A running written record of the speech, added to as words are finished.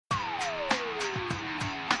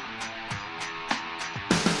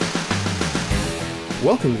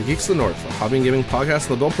Welcome to Geeks of the North, a hobby and gaming podcast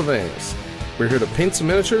of the adult province. We're here to paint some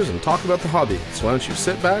miniatures and talk about the hobby, so why don't you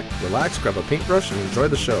sit back, relax, grab a paintbrush, and enjoy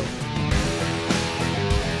the show.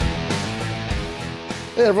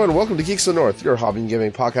 Hey everyone, welcome to Geeks of the North, your hobby and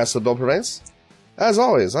gaming podcast of the adult province. As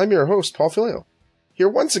always, I'm your host, Paul Filio, here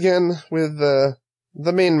once again with the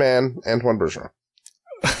main man, Antoine Bergeron.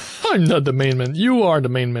 I'm not the main man. You are the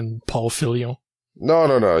main man, Paul Filio.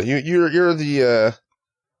 No. You're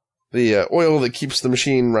the oil that keeps the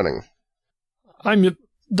machine running. I'm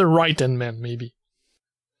the right-hand man, maybe.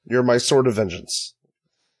 You're my sword of vengeance.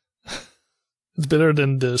 It's better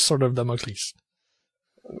than the sword of Damocles.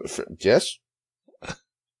 Yes?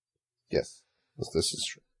 Yes. This is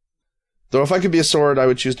true. Though if I could be a sword, I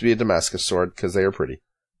would choose to be a Damascus sword, because they are pretty.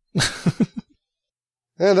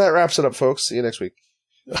 And that wraps it up, folks. See you next week.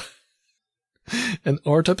 And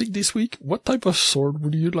our topic this week, what type of sword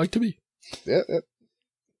would you like to be? Yeah.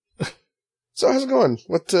 So how's it going?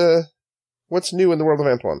 What's new in the world of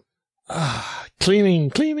Antoine?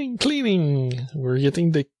 Cleaning. We're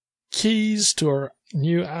getting the keys to our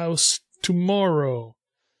new house tomorrow.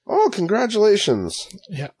 Oh, congratulations.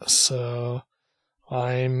 Yeah, so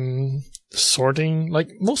I'm sorting,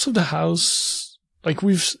 like, most of the house, like,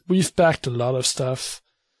 we've packed a lot of stuff.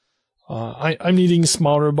 I'm needing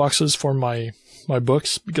smaller boxes for my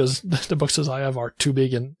books, because the boxes I have are too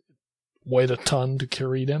big and weigh a ton to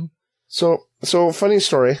carry them. So funny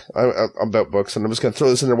story about books, and I'm just going to throw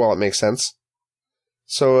this in there while it makes sense.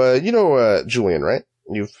 So, Julian, right?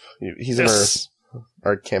 He's Yes. in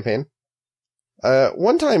our campaign.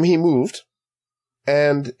 One time he moved,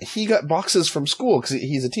 and he got boxes from school, because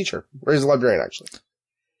he's a teacher, or he's a librarian, actually.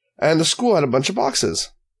 And the school had a bunch of boxes.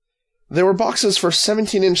 There were boxes for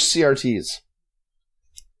 17-inch CRTs.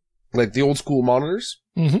 Like the old school monitors.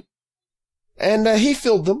 Mm-hmm. And he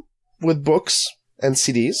filled them with books and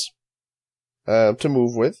CDs to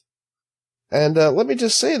move with. And let me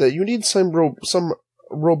just say that you need some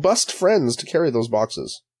robust friends to carry those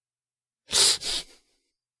boxes.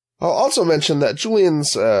 I'll also mention that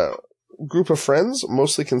Julian's group of friends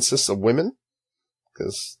mostly consists of women,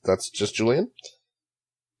 because that's just Julian.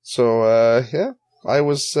 So, yeah. I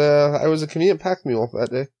was a convenient pack mule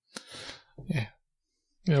that day. Yeah.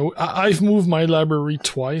 I've moved my library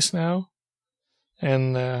twice now,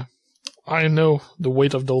 and I know the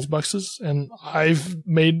weight of those boxes, and I've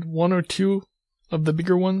made one or two of the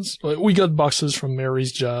bigger ones. We got boxes from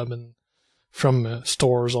Mary's job and from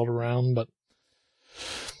stores all around, but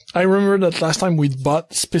I remember that last time we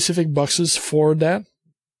bought specific boxes for that,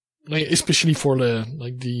 like especially for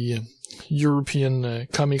the European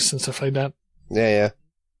comics and stuff like that. Yeah.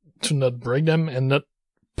 To not break them and not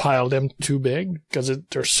pile them too big, because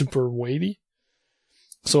they're super weighty.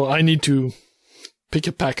 So I need to pick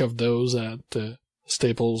a pack of those at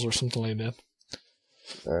Staples or something like that.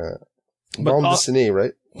 Bande dessinée,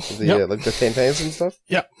 right? Yep. Like the Tintins and stuff?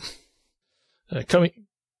 Yeah. Comic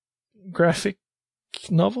graphic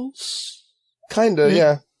novels? Kinda,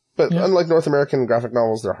 yeah. But yeah. Unlike North American graphic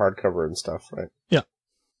novels, they're hardcover and stuff, right? Yeah.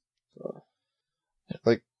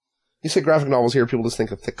 Like, you say graphic novels here, people just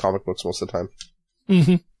think of thick comic books most of the time.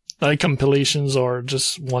 Mm-hmm. Like compilations or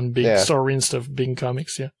just one big story instead of big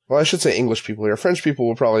comics, yeah. Well, I should say English people here. French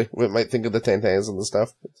people might think of the Tintins and the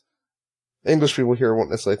stuff. English people here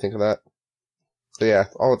won't necessarily think of that. So yeah,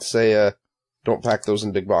 all to say, don't pack those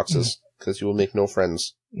in big boxes, because you will make no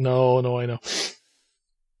friends. No, I know.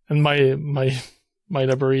 And my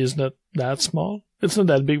library is not that small. It's not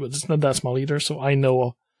that big, but it's not that small either, so I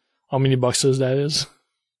know how many boxes that is.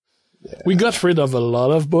 Yeah. We got rid of a lot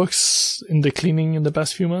of books in the cleaning in the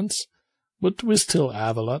past few months, but we still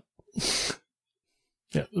have a lot.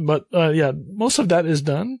 Yeah, but most of that is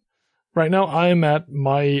done. Right now I'm at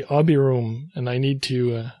my hobby room, and I need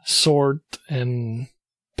to sort and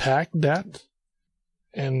pack that.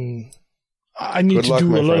 And I need to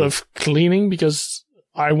do a lot of cleaning, because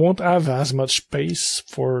I won't have as much space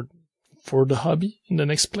for the hobby in the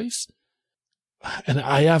next place. And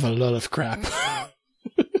I have a lot of crap.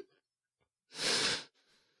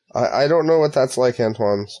 I don't know what that's like,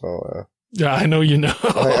 Antoine, so... yeah, I know you know.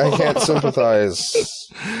 I can't sympathize.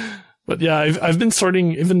 But yeah, I've been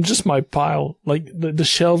sorting even just my pile, like the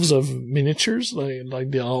shelves of miniatures,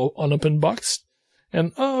 like the unopened box.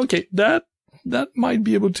 And, okay, that might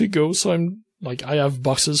be able to go, so I have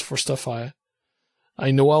boxes for stuff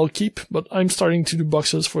I know I'll keep, but I'm starting to do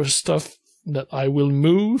boxes for stuff that I will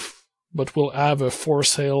move, but will have a for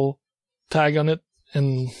sale tag on it,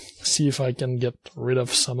 and see if I can get rid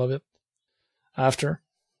of some of it after.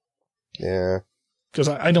 Yeah. Because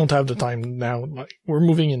I don't have the time now. Like, we're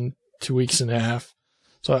moving in 2.5 weeks,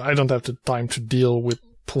 so I don't have the time to deal with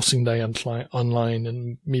posting that online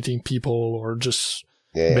and meeting people or just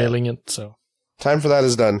Yeah. mailing it. So Time for that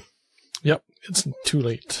is done. yep, it's too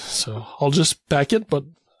late. So I'll just pack it, but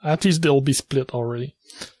at least they'll be split already.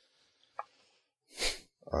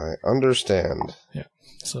 I understand. Yeah.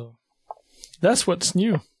 So that's what's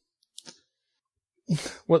new.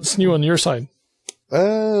 What's new on your side?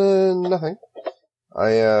 Nothing.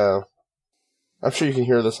 I'm sure you can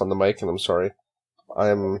hear this on the mic, and I'm sorry.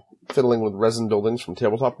 I'm fiddling with resin buildings from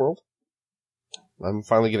Tabletop World. I'm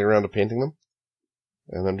finally getting around to painting them.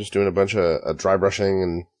 And I'm just doing a bunch of dry brushing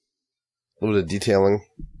and a little bit of detailing.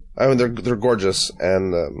 I mean, they're gorgeous,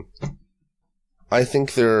 and I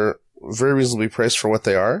think they're very reasonably priced for what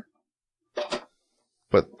they are.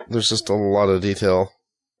 But there's just a lot of detail,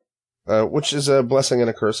 which is a blessing and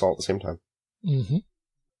a curse all at the same time. Mm-hmm.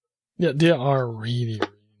 Yeah, they are really,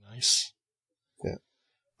 really nice.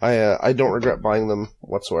 Yeah, I don't regret buying them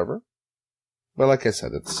whatsoever. But like I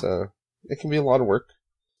said, it can be a lot of work.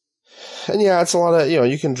 And yeah, it's a lot of,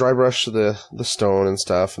 you can dry brush the stone and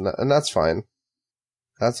stuff, and that's fine.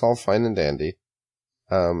 That's all fine and dandy.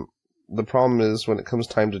 The problem is when it comes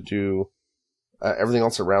time to do everything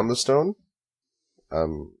else around the stone,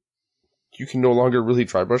 you can no longer really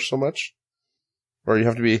dry brush so much, or you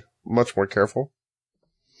have to be much more careful.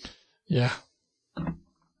 Yeah.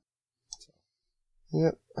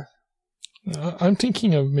 Yeah. I'm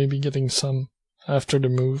thinking of maybe getting some after the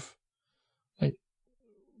move. Like,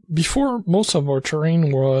 before, most of our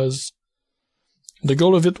terrain was, the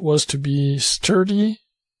goal of it was to be sturdy,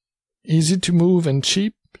 easy to move, and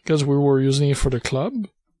cheap, because we were using it for the club.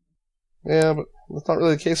 Yeah, but that's not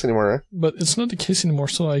really the case anymore, eh? But it's not the case anymore,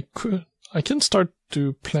 so I can start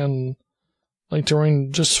to plan, like,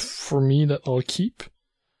 terrain just for me that I'll keep.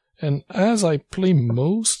 And as I play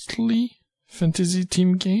mostly fantasy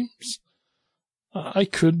team games, I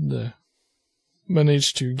could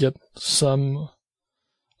manage to get some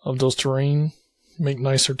of those terrain, make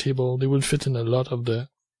nicer table. They would fit in a lot of the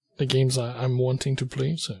games I'm wanting to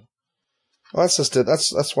play. So, well, that's just it.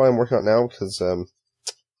 That's why I'm working on it now, because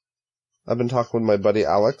I've been talking with my buddy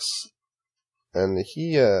Alex, and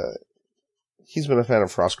he's been a fan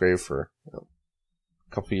of Frostgrave for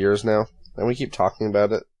a couple of years now, and we keep talking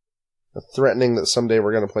about it, threatening that someday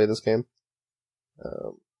we're going to play this game.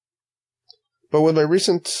 But with my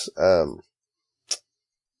recent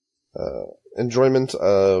enjoyment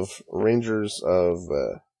of Rangers of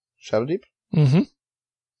Shadowdeep, mm-hmm.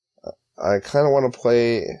 I kind of want to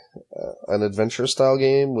play an adventure-style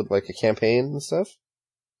game with, like, a campaign and stuff.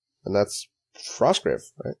 And that's Frostgrave,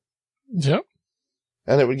 right? Yep.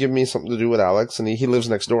 And it would give me something to do with Alex, and he lives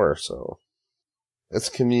next door, so it's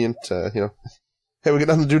convenient, hey, we got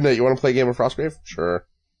nothing to do tonight, you want to play a game of Frostgrave? Sure.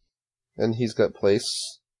 And he's got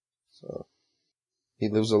place, so he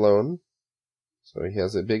lives alone, so he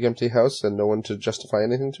has a big empty house and no one to justify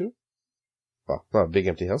anything to. Well, not a big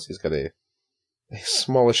empty house, he's got a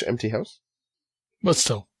smallish empty house. But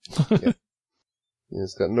still. Yeah.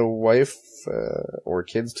 He's got no wife or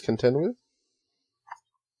kids to contend with.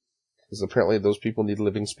 Because apparently those people need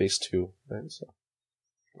living space too, right? So,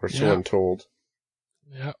 or so I'm told.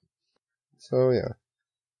 Yeah. So yeah,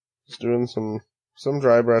 just doing some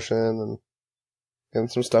dry brushing and getting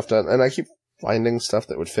some stuff done, and I keep finding stuff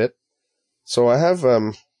that would fit. So I have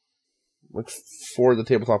like 4 of the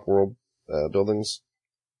Tabletop World buildings,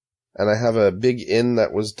 and I have a big inn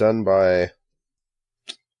that was done by.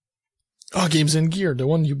 Oh, Games and Gear, the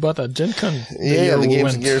one you bought at Gen Con. Yeah, the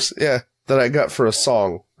Games and Gears, that I got for a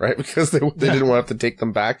song, right? Because they didn't want to take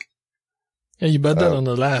them back. Yeah, you bought that on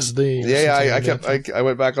the last day. I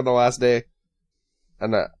went back on the last day,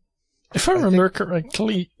 and if I remember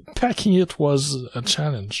correctly, packing it was a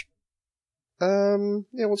challenge.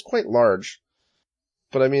 It was quite large,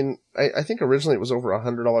 but I mean, I think originally it was over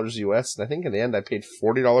 $100 US, and I think in the end I paid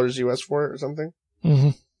 $40 US for it or something.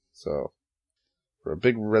 Mm-hmm. So, for a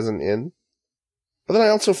big resin inn. But then I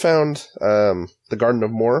also found the Garden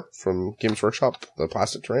of Moor from Games Workshop, the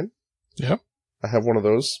plastic terrain. Yeah. I have one of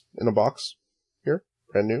those in a box here,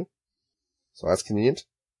 brand new. So that's convenient.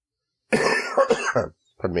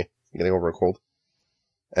 Pardon me, I'm getting over a cold.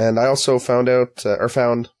 And I also found that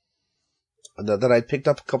I picked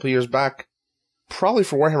up a couple years back, probably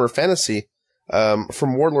for Warhammer Fantasy,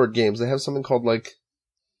 from Warlord Games. They have something called, like,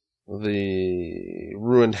 the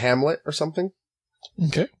Ruined Hamlet or something.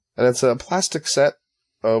 Okay. And it's a plastic set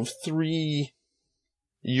of 3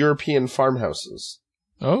 European farmhouses.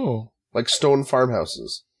 Oh. Like stone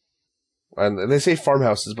farmhouses. And they say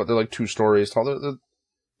farmhouses, but they're like 2 stories tall. They're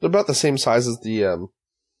about the same size as the, and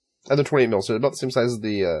they're 28 mil, so they're about the same size as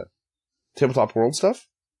the, Tabletop World stuff.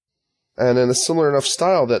 And in a similar enough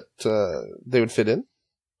style that, they would fit in.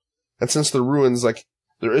 And since the ruins, like,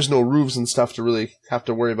 there is no roofs and stuff to really have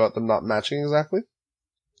to worry about them not matching exactly.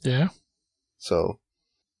 Yeah. So,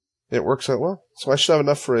 it works out well. So I should have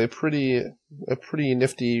enough for a pretty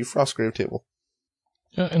nifty Frostgrave table.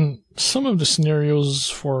 Yeah, and some of the scenarios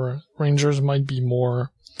for Rangers might be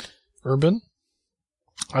more urban.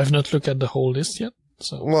 I've not looked at the whole list yet,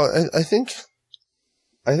 so... Well, I think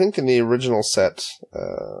in the original set,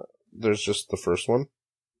 there's just the first one.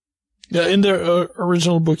 Yeah, in the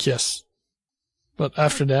original book, yes. But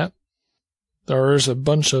after that, there is a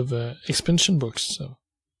bunch of expansion books, so...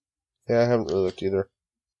 Yeah, I haven't really looked either.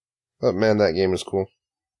 But man, that game is cool.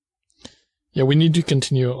 Yeah, we need to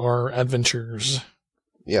continue our adventures.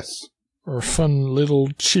 Yes. Our fun little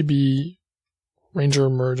chibi Ranger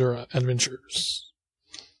murder adventures.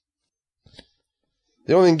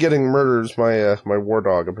 The only thing getting murdered is my war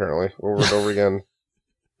dog, apparently, over and over again.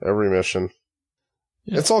 Every mission.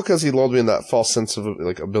 Yeah. It's all because he lulled me in that false sense of,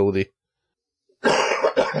 like, ability.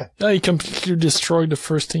 Yeah, he completely destroyed the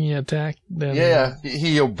first thing he attacked. Then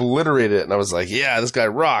he obliterated it, and I was like, yeah, this guy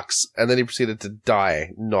rocks. And then he proceeded to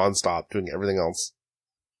die nonstop, doing everything else.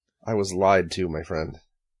 I was lied to, my friend.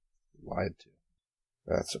 Lied to.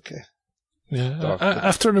 That's okay. Yeah,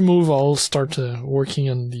 after the move, I'll start working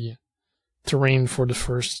on the terrain for the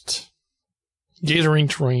first gathering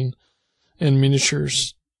terrain and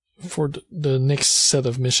miniatures for the next set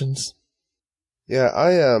of missions. Yeah,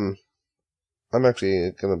 I'm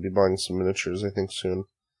actually gonna be buying some miniatures, I think, soon.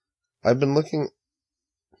 I've been looking...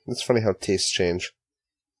 It's funny how tastes change.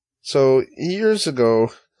 So, years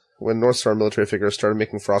ago, when North Star Military Figures started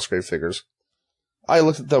making Frostgrave figures, I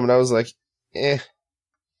looked at them and I was like, don't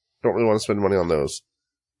really want to spend money on those.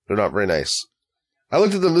 They're not very nice. I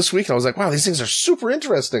looked at them this week and I was like, wow, these things are super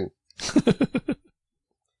interesting.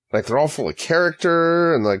 Like, they're all full of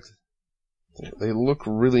character and, like, they look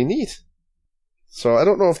really neat. So I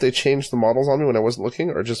don't know if they changed the models on me when I wasn't looking,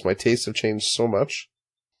 or just my tastes have changed so much.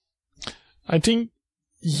 I think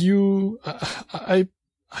I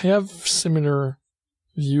have similar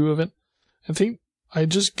view of it. I think I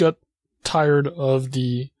just got tired of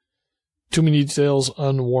the too many details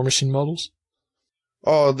on War Machine models.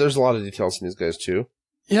 Oh, there's a lot of details in these guys too.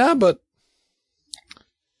 Yeah, but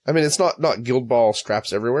I mean, it's not Guild Ball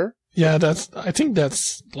straps everywhere. Yeah, I think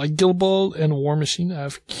that's like Guild Ball and War Machine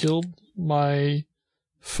have killed my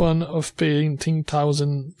fun of painting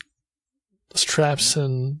 1,000 straps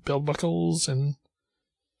and belt buckles and...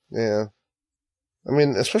 Yeah. I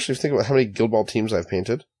mean, especially if you think about how many Guild Ball teams I've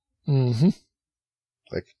painted. Mm-hmm.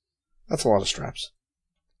 Like, that's a lot of straps.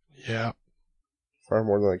 Yeah. Far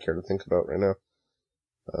more than I care to think about right now.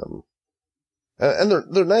 And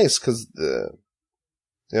they're nice because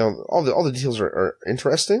all the details are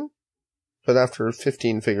interesting, but after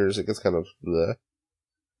 15 figures, it gets kind of bleh.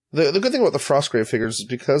 The good thing about the Frostgrave figures is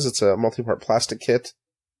because it's a multi-part plastic kit,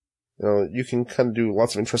 you can kind of do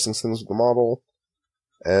lots of interesting things with the model,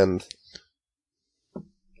 and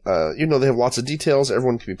they have lots of details.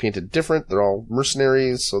 Everyone can be painted different. They're all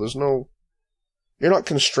mercenaries, so you're not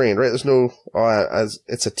constrained, right? There's no, as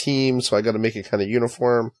it's a team, so I got to make it kind of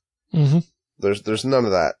uniform. Mm-hmm. There's none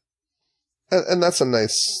of that, and that's a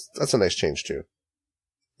nice change too,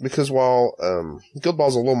 because while Guild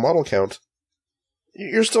Ball's a low model count,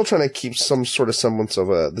 you're still trying to keep some sort of semblance of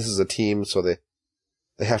this is a team, so they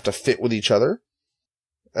have to fit with each other,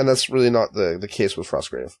 and that's really not the case with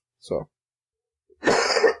Frostgrave. So,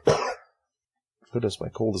 goodness, my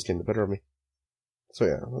cold is getting the better of me. So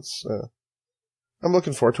yeah, that's I'm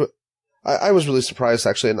looking forward to it. I was really surprised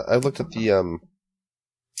actually, and I looked at the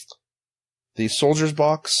Soldiers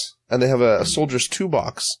box, and they have a Soldiers 2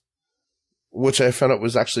 box, which I found out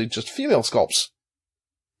was actually just female sculpts,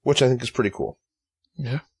 which I think is pretty cool.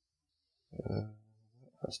 Yeah.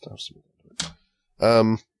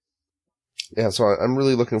 Yeah, so I'm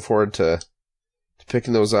really looking forward to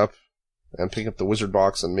picking those up and picking up the Wizard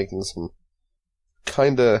box and making some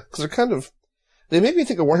because they make me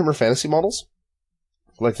think of Warhammer Fantasy models,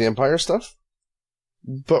 like the Empire stuff,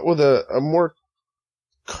 but with a more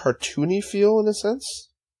cartoony feel in a sense.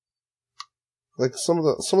 Like some of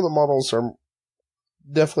the models are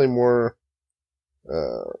definitely more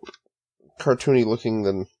cartoony looking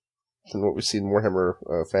than what we see in Warhammer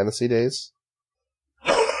Fantasy days.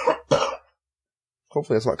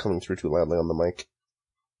 Hopefully it's not coming through too loudly on the mic.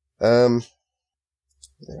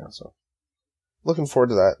 Yeah, so looking forward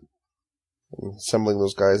to that. Assembling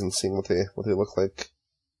those guys and seeing what they look like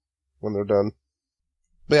when they're done.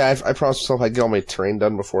 But yeah, I promised myself I'd get all my terrain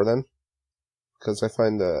done before then, because I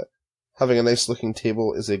find that having a nice looking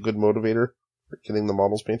table is a good motivator for getting the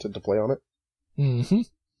models painted to play on it. Mm-hmm.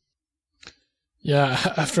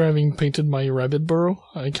 Yeah, after having painted my rabbit burrow,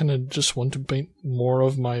 I kind of just want to paint more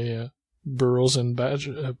of my burrows and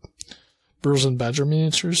badger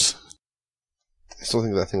miniatures. I still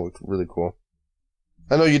think that thing looked really cool.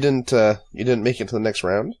 I know you didn't make it to the next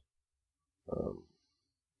round,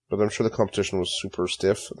 but I'm sure the competition was super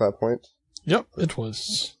stiff at that point. Yep, it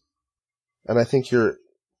was. And I think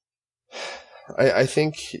I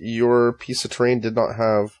think your piece of terrain did not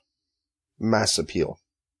have mass appeal,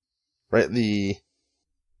 right? The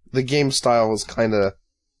game style is kind of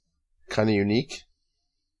unique.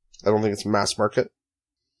 I don't think it's mass market,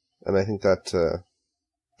 and I think that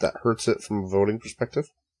hurts it from a voting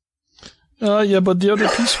perspective. Yeah, but the other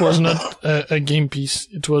piece was not a game piece.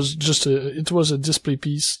 It was just a display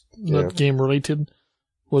piece, not game related.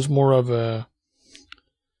 It was more of a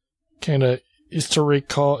kind of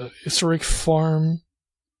historic farm,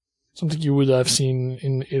 something you would have seen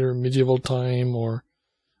in either medieval time or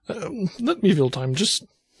not medieval time, just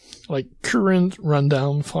like current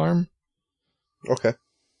rundown farm. Okay.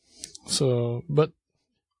 So, but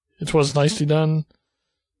it was nicely done.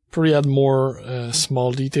 Probably had more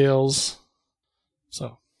small details.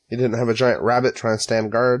 So you didn't have a giant rabbit trying to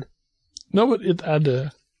stand guard? No, but it had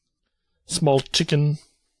a small chicken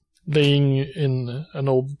laying in an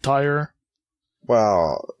old tire.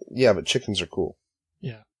 Well, yeah, but chickens are cool.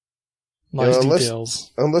 Yeah. Nice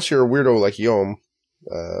details. Unless you're a weirdo like Yom,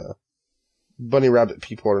 bunny rabbit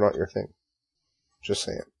people are not your thing. Just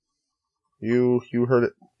saying. You heard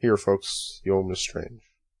it here, folks. Yom is strange.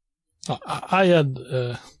 I had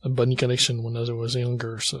a bunny connection when I was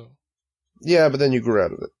younger, so... Yeah, but then you grew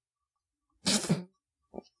out of it.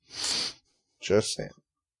 Just saying.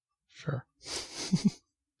 Sure.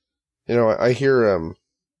 I hear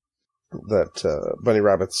that bunny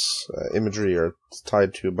rabbits' imagery are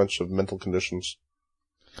tied to a bunch of mental conditions.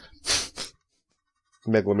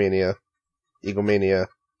 Megalomania, egomania,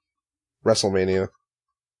 WrestleMania.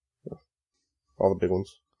 All the big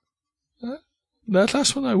ones. That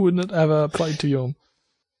last one I wouldn't have applied to Yom.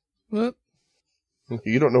 But...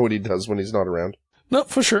 You don't know what he does when he's not around. No,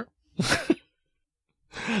 for sure.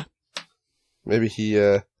 Maybe he,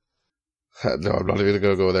 no, I'm not even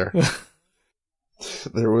gonna go there.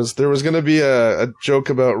 There was gonna be a joke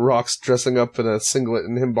about Rox dressing up in a singlet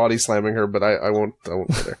and him body slamming her, but I won't go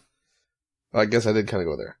there. I guess I did kind of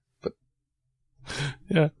go there, but.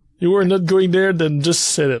 Yeah. You were not going there, then just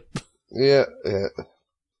said it. Yeah.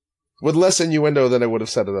 With less innuendo than I would have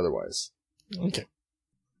said it otherwise. Okay.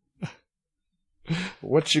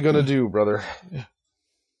 What you gonna do, brother? Yeah.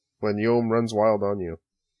 When Yom runs wild on you.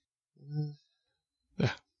 Yeah.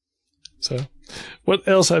 So, what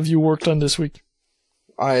else have you worked on this week?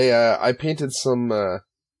 I painted some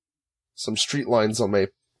street lines on my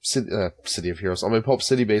City of Heroes, on my Pulp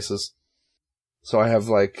City bases. So I have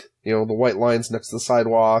the white lines next to the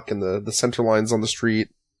sidewalk and the center lines on the street.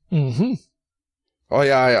 Mm-hmm. Oh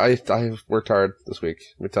yeah, I worked hard this week,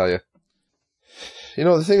 let me tell you.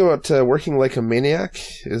 The thing about working like a maniac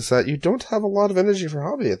is that you don't have a lot of energy for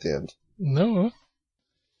hobby at the end. No.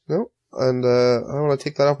 No, and I want to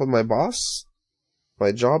take that up with my boss.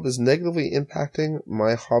 My job is negatively impacting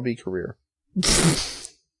my hobby career. I'm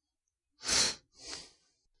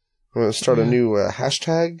going to start a new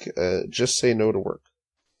hashtag, just say no to work.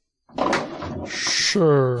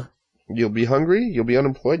 Sure. You'll be hungry, you'll be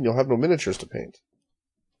unemployed, and you'll have no miniatures to paint.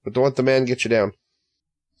 But don't let the man get you down.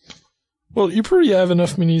 Well, you probably have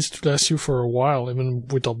enough minis to last you for a while, even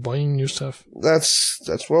without buying new stuff. That's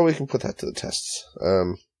well, we can put that to the test.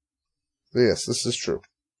 Yes, this is true.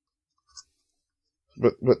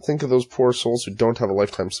 But think of those poor souls who don't have a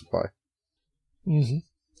lifetime supply. Mm-hmm.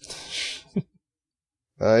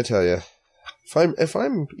 I tell you, if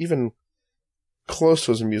I'm even close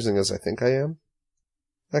to as amusing as I think I am,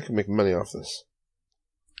 I could make money off this.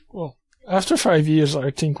 Well, after 5 years,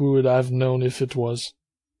 I think we would have known if it was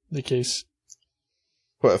the case.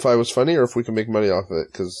 What, if I was funny or if we can make money off of it?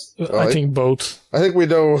 Because I think both. I think we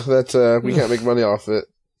know that we can't make money off it,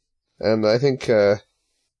 and I think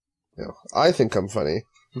I think I'm funny,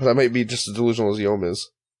 but I might be just as delusional as Yom is.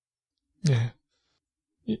 Yeah,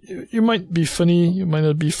 you might be funny. You might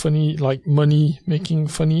not be funny, like money making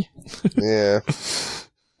funny. Yeah.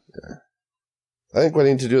 I think what I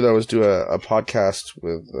need to do though is do a podcast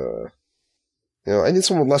with I need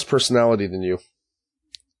someone with less personality than you.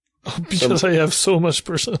 Because I have so much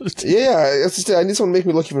personality. Yeah, I need someone to make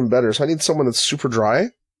me look even better. So I need someone that's super dry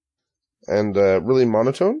and really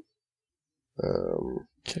monotone.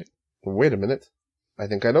 Okay. Wait a minute. I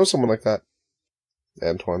think I know someone like that.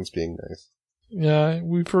 Antoine's being nice. Yeah,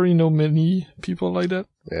 we probably know many people like that.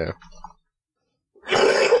 Yeah.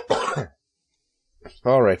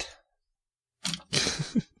 All right.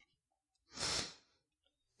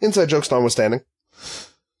 Inside jokes notwithstanding.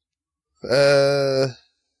 Yeah,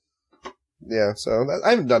 so I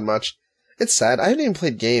haven't done much. It's sad. I haven't even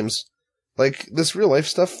played games. Like, this real life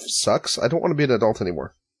stuff sucks. I don't want to be an adult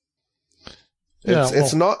anymore.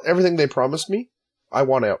 It's not everything they promised me. I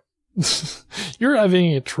want out. You're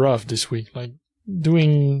having it rough this week. Like,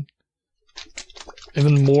 doing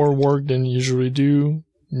even more work than you usually do.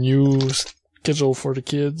 New schedule for the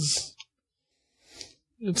kids.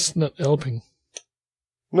 It's not helping.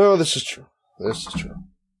 No, this is true.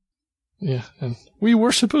 Yeah, and we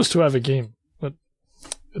were supposed to have a game, but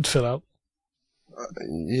it fell out.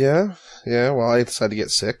 Yeah, well, I decided to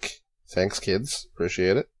get sick. Thanks, kids.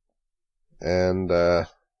 Appreciate it. And,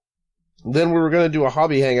 then we were going to do a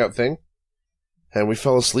hobby hangout thing, and we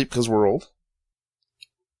fell asleep because we're old.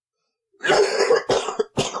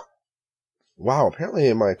 Wow,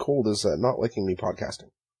 apparently my cold is not liking me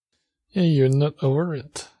podcasting. Yeah, you're not over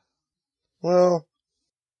it. Well,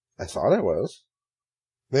 I thought I was.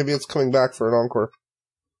 Maybe it's coming back for an encore.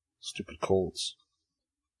 Stupid colds.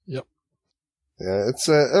 Yep. Yeah,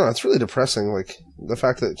 it's really depressing, like, the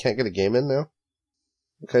fact that I can't get a game in now.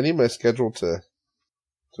 Like, I need my schedule to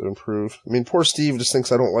improve. I mean, poor Steve just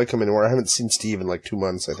thinks I don't like him anymore. I haven't seen Steve in like 2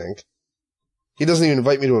 months, I think. He doesn't even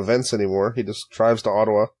invite me to events anymore. He just drives to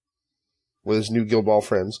Ottawa with his new Guild Ball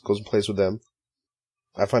friends, goes and plays with them.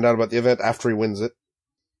 I find out about the event after he wins it.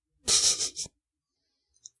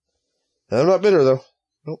 And I'm not bitter, though.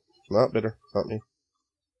 Nope, not bitter. Not me.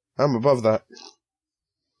 I'm above that.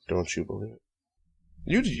 Don't you believe it?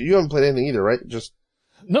 You haven't played anything either, right? Just...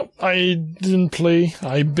 Nope, I didn't play.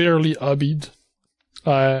 I barely hobbied.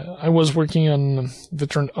 I was working on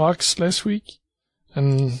Veteran Ox last week,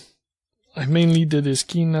 and I mainly did his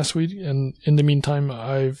skiing last week, and in the meantime,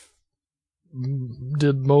 I've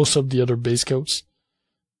did most of the other base coats.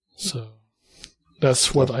 So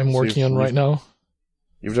that's what I'm working on right now.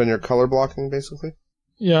 You've done your color blocking, basically?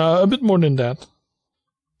 Yeah, a bit more than that.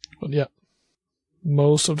 But yeah,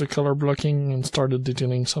 most of the color blocking, and started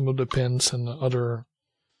detailing some of the pins and other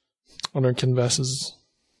canvases.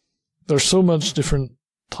 There's so much different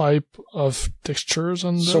type of textures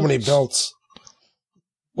on those. So many belts.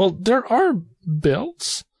 Well, there are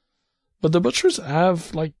belts, but the butchers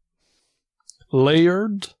have, like,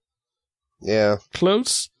 layered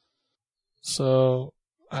clothes. So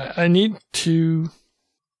I need to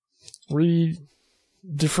really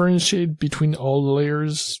differentiate between all the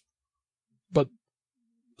layers, but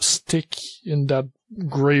stick in that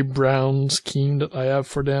gray-brown scheme that I have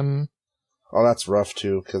for them. Oh, that's rough,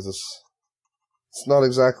 too, because it's not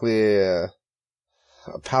exactly a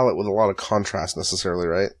palette with a lot of contrast, necessarily,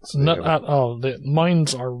 right? So not at all.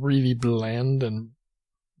 Mines are really bland and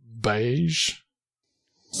beige,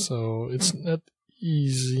 so it's not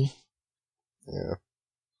easy. Yeah.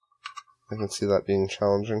 I can see that being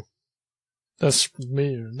challenging. That's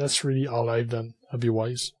me. That's really all I've done,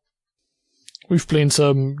 hobby-wise. We've played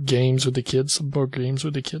some games with the kids, some board games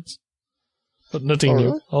with the kids. But nothing new.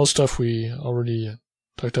 Really? All stuff we already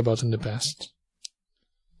talked about in the past.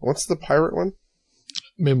 What's the pirate one?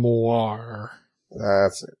 Memoir.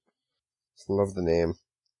 That's it. Love the name.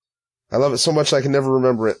 I love it so much I can never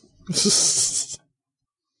remember it.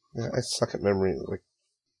 Yeah, I suck at memory. Like,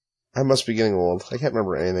 I must be getting old. I can't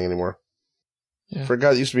remember anything anymore. Yeah. For a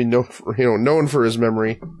guy that used to be known for his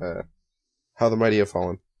memory, how the mighty have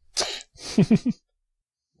fallen. Oh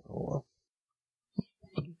well.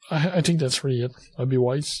 But I think that's really it. I'd be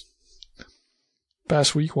wise.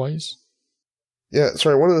 Past week wise. Yeah,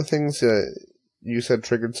 sorry, one of the things you said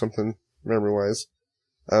triggered something memory-wise.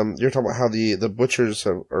 You're talking about how the butchers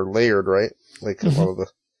are layered, right? Like, a lot of the...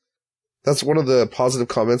 That's one of the positive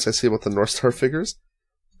comments I see about the North Star figures,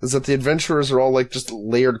 is that the adventurers are all, like, just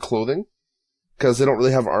layered clothing, because they don't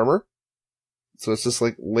really have armor. So it's just,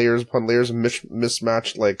 like, layers upon layers of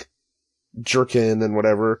mismatched, like, jerkin and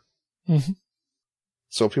whatever. Mm-hmm.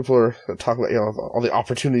 So people are talking about, all the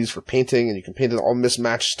opportunities for painting, and you can paint it all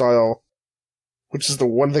mismatched style, which is the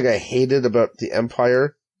one thing I hated about the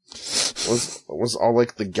Empire, was all,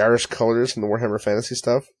 like, the garish colors from the Warhammer Fantasy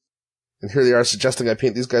stuff. And here they are suggesting I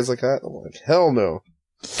paint these guys like that. I'm like, hell no.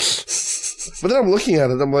 But then I'm looking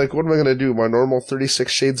at it, I'm like, what am I going to do? My normal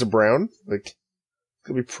 36 shades of brown? Like, it's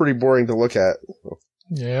going to be pretty boring to look at.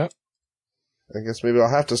 Yeah. I guess maybe I'll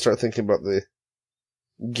have to start thinking about the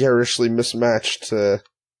garishly mismatched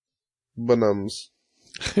Bunums.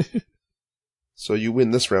 So you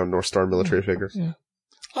win this round, North Star military figures. Yeah.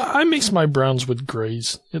 I mix my browns with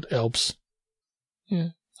grays. It helps. Yeah.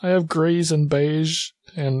 I have grays and beige,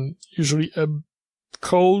 and usually a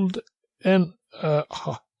cold and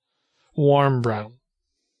warm brown.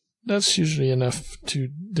 That's usually enough to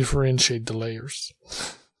differentiate the layers.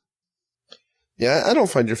 Yeah, I don't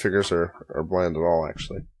find your figures are bland at all,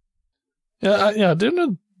 actually. Yeah, they're not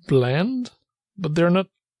bland, but they're not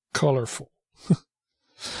colorful.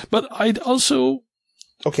 But I'd also...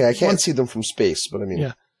 Okay, I can't see them from space, but I mean...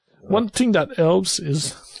 Yeah. One thing that helps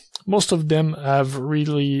is most of them have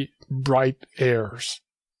really bright airs.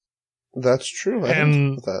 That's true.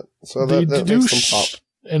 And that. So that makes them pop.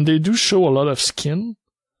 And they do show a lot of skin.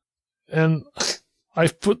 And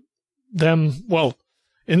I've put them... Well,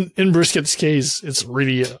 in Brisket's case, it's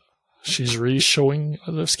really... she's really showing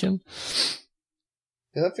a lot of skin.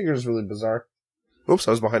 Yeah, that figure is really bizarre. Oops,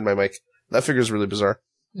 I was behind my mic. That figure is really bizarre.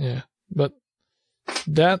 Yeah, but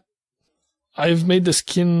that... I've made the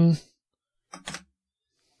skin...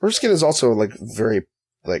 Her skin is also, like, very,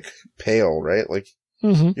 like, pale, right? Like,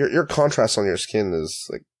 your contrast on your skin is,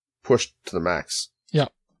 like, pushed to the max. Yeah.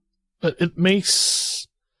 But it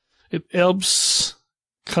helps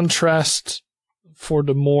contrast for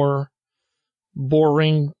the more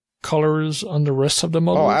boring colors on the rest of the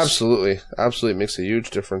models. Oh, absolutely. Absolutely. It makes a huge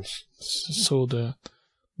difference. So the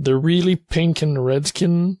really pink and red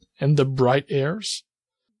skin and the bright airs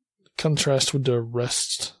contrast with the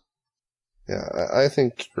rest. Yeah, I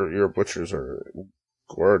think your butchers are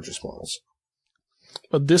gorgeous models.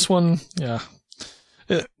 But this one, yeah.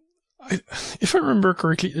 If I remember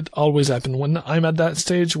correctly, it always happens when I'm at that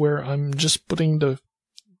stage where I'm just putting the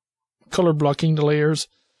color blocking the layers.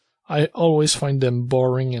 I always find them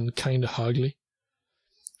boring and kind of ugly.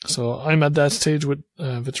 So I'm at that stage with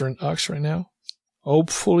Veteran Ox right now.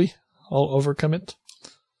 Hopefully, I'll overcome it.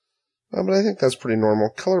 But I think that's pretty normal.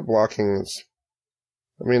 Color blocking is...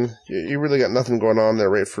 I mean, you really got nothing going on there,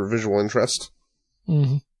 right, for visual interest.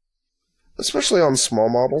 Mm-hmm. Especially on small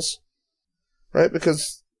models, right?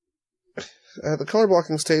 Because at the color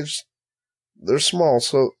blocking stage, they're small,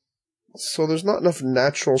 so there's not enough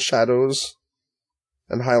natural shadows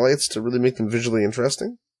and highlights to really make them visually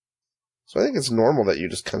interesting. So I think it's normal that you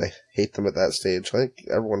just kind of hate them at that stage. I think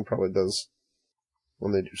everyone probably does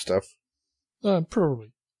when they do stuff.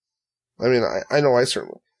 Probably. I mean, I know I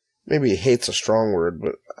certainly... Maybe hate's a strong word,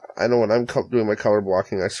 but I know when I'm doing my color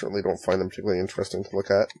blocking, I certainly don't find them particularly interesting to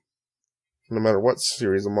look at. No matter what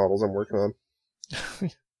series of models I'm working on.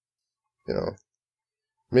 You know,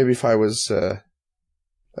 maybe if I was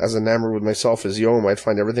as enamored with myself as Yom, I'd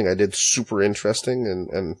find everything I did super interesting,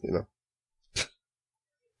 and you know,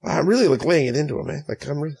 I'm really like laying it into him, man. Like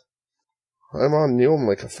I'm on Yom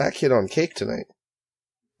like a fat kid on cake tonight.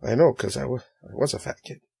 I know, because I was a fat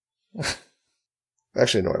kid.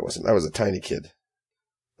 Actually, no, I wasn't. I was a tiny kid.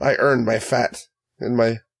 I earned my fat in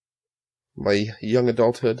my young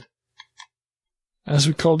adulthood. As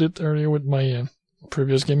we called it earlier with my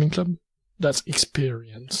previous gaming club, that's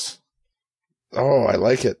experience. Oh, I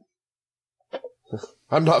like it.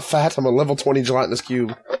 I'm not fat, I'm a level 20 gelatinous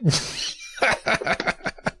cube.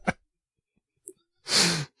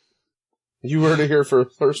 You heard it here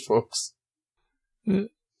first, folks.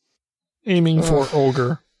 Aiming for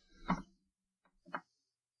ogre.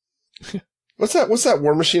 What's that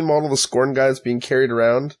War Machine model, the Scorn guy that's being carried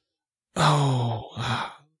around?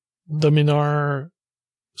 Oh, Dominar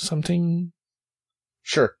something?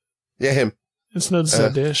 Sure. Yeah, him. It's not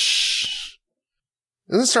Zadish.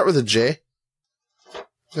 Doesn't it start with a J?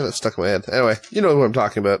 I got it stuck in my head. Anyway, you know who I'm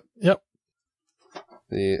talking about. Yep.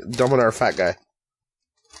 The Dominar fat guy.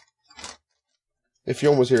 If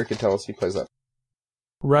Yom was here, he could tell us he plays that.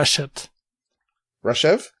 Rashet.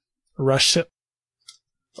 Rashev? Rashet.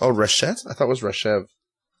 Oh, Rashet? I thought it was Rashev.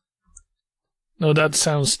 No, that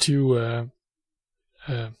sounds too,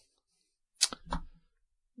 the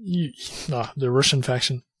Russian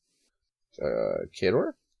faction.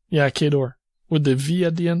 Kador? Yeah, Kador. With the V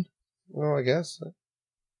at the end. Well, I guess.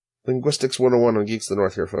 Linguistics 101 on Geeks of the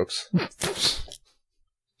North here, folks.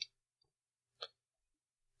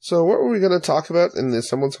 So what were we going to talk about in the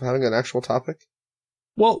semblance of having an actual topic?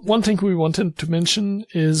 Well, one thing we wanted to mention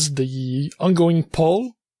is the ongoing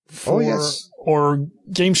poll for our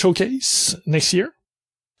game showcase next year.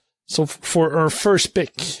 So for our first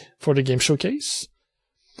pick for the game showcase.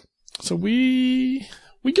 So we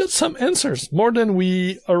got some answers, more than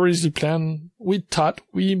we originally planned. We thought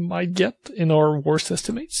we might get in our worst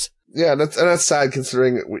estimates. Yeah, that's sad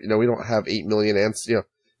considering we don't have 8 million answers.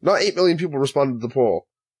 Not 8 million people responded to the poll.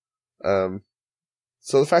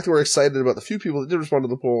 So the fact that we're excited about the few people that did respond to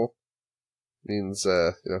the poll means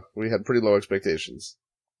we had pretty low expectations.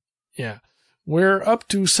 Yeah. We're up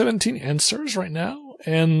to 17 answers right now,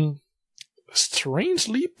 and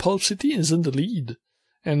strangely, Pulp City is in the lead,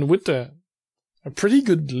 and with a pretty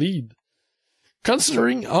good lead.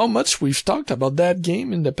 Considering how much we've talked about that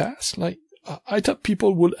game in the past, like, I thought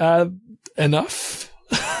people would have enough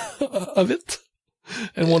of it.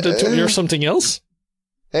 and wanted to hear something else.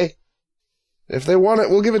 Hey, if they want it,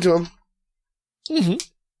 we'll give it to them. Mm-hmm.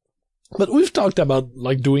 But we've talked about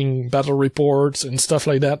like doing battle reports and stuff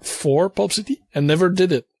like that for Pulp City and never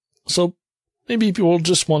did it. So maybe people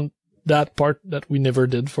just want that part that we never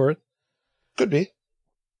did for it. Could be.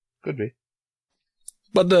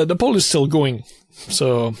 But the poll is still going.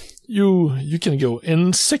 So you can go.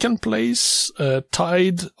 In second place,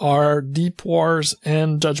 tied are Deep Wars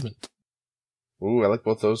and Judgment. Ooh, I like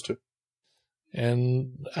both those two.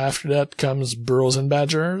 And after that comes Burrows and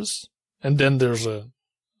Badgers. And then there's a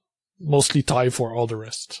mostly tie for all the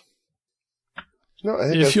rest. No, I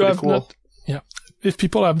think that's pretty cool. If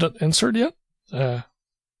people have not answered yet,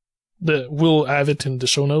 we'll have it in the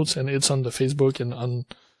show notes, and it's on the Facebook and on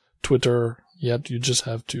Twitter. Yet you just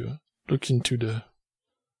have to look into the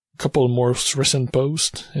couple more recent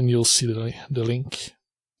posts, and you'll see the link.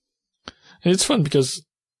 And it's fun because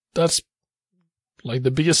that's like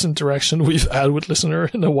the biggest interaction we've had with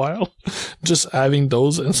listener in a while. Just having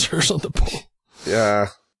those answers on the poll. Yeah.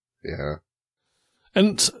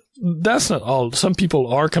 And that's not all. Some people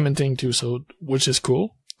are commenting too, so which is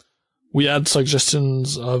cool. We had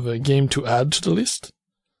suggestions of a game to add to the list.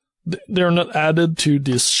 They're not added to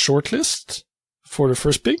this short list for the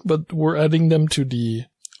first pick, but we're adding them to the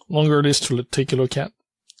longer list to take a look at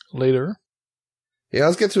later. Yeah,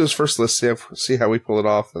 let's get to his first list, see how we pull it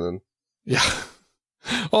off, and then... Yeah.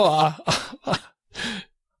 Oh,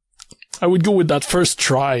 I would go with that first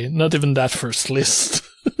try, not even that first list.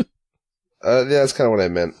 Yeah, that's kind of what I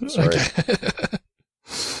meant. Sorry. Okay.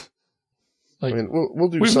 I mean, we'll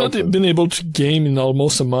do we've something. not been able to game in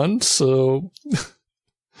almost a month, so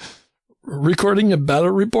recording a battle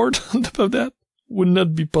report on top of that would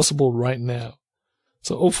not be possible right now.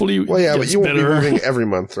 So hopefully well, yeah, but you won't better. be moving every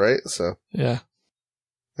month, right? So yeah.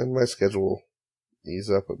 And my schedule will ease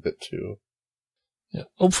up a bit too. Yeah.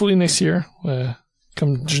 Hopefully next year,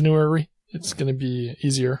 come January, it's going to be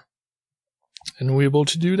easier. And we're able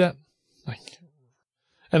to do that.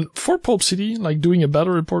 And for Pulp City, doing a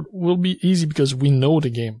battle report will be easy because we know the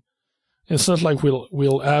game. It's not like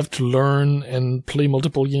we'll have to learn and play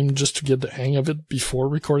multiple games just to get the hang of it before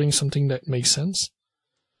recording something that makes sense.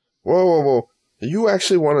 Whoa. You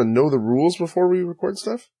actually want to know the rules before we record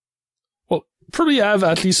stuff? Well, probably have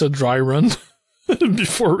at least a dry run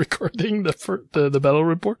before recording the battle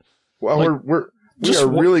report. Well, we are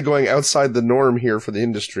really going outside the norm here for the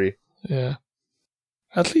industry. Yeah.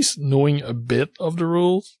 At least knowing a bit of the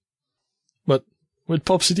rules. But with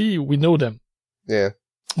Pulp City, we know them. Yeah.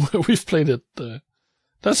 We've played it.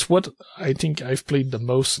 That's what I think I've played the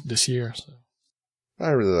most this year. So. I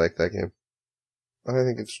really like that game. I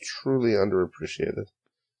think it's truly underappreciated.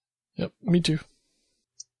 Yep, me too.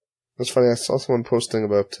 It's funny, I saw someone posting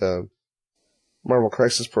about Marvel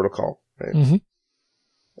Crisis Protocol, right? Mm-hmm.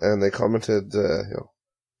 And they commented,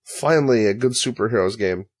 finally a good superheroes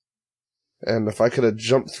game. And if I could have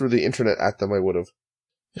jumped through the internet at them, I would have.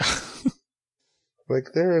 Yeah.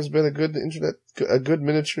 There has been a good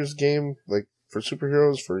miniatures game, for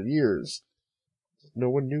superheroes for years. No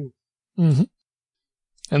one knew. Mm-hmm.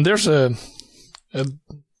 And there's a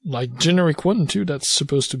generic one, too, that's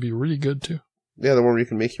supposed to be really good, too. Yeah, the one where you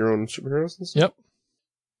can make your own superheroes and stuff? Yep.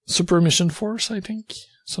 Super Mission Force, I think.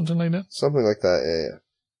 Something like that. Something like that,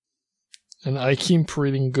 yeah. And I keep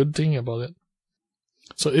reading good thing about it.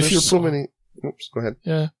 So if There's you're so many... Oops, go ahead.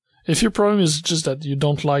 Yeah. If your problem is just that you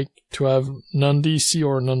don't like to have non-DC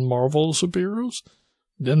or non-Marvel superheroes,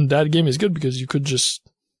 then that game is good because you could just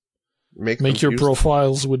make your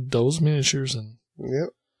profiles with those miniatures and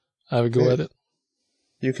have a go at it.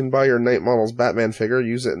 You can buy your Night Models Batman figure,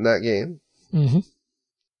 use it in that game. Mm-hmm.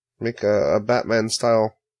 Make a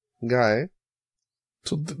Batman-style guy.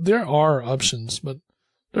 So there are options, but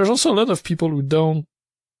there's also a lot of people who don't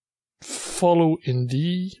follow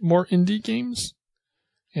more indie games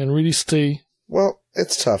and really stay. Well,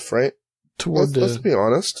 it's tough, right? Let's be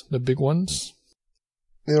honest. The big ones.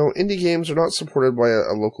 Indie games are not supported by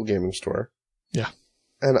a local gaming store. Yeah.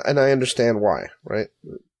 And I understand why, right?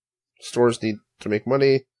 Stores need to make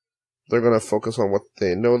money. They're going to focus on what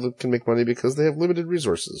they know that can make money because they have limited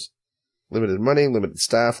resources. Limited money, limited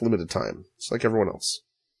staff, limited time. It's like everyone else.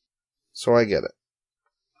 So I get it.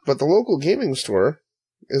 But the local gaming store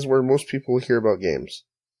is where most people hear about games.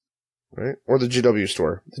 Right? Or the GW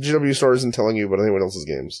store. The GW store isn't telling you about anyone else's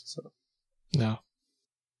games. So. No.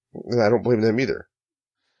 And I don't blame them either.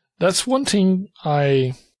 That's one thing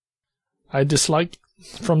I dislike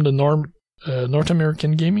from the North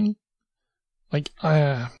American gaming.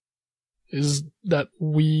 Is that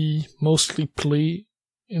we mostly play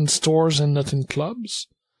in stores and not in clubs.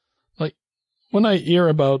 When I hear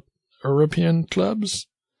about European clubs,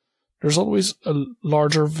 there's always a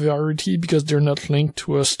larger variety because they're not linked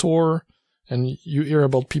to a store, and you hear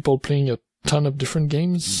about people playing a ton of different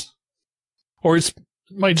games. Or it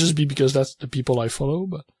might just be because that's the people I follow,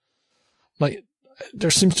 but like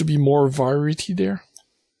there seems to be more variety there.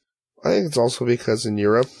 I think it's also because in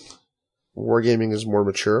Europe, wargaming is more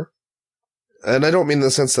mature. And I don't mean in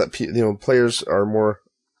the sense that players are more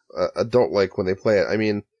adult-like when they play it. I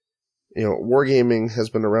mean, wargaming has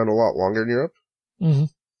been around a lot longer in Europe. Mm-hmm.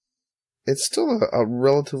 It's still a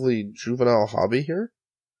relatively juvenile hobby here.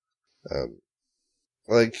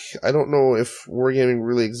 I don't know if wargaming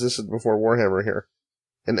really existed before Warhammer here,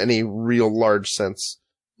 in any real large sense.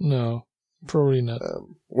 No, probably not.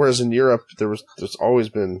 Whereas in Europe, there's always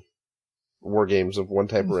been war games of one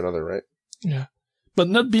type or another, right? Yeah, but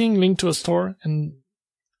not being linked to a store and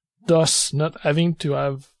thus not having to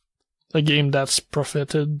have a game that's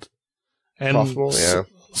profited and profitable,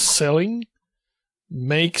 selling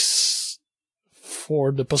makes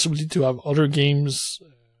for the possibility to have other games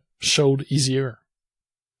showed easier.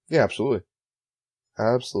 Yeah, absolutely.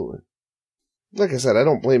 Absolutely. Like I said, I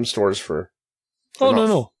don't blame stores for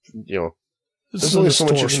no. There's only so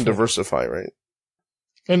much you can diversify, right?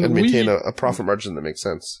 And maintain a profit margin that makes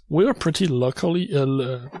sense. We are pretty lucky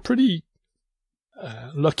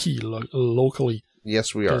locally.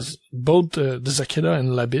 Yes, we are. Both the Zakeda and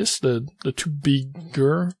Labis, the two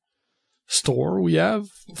bigger store we have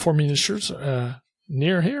for miniatures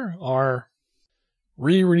near here, are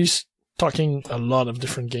really stocking a lot of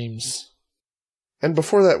different games. And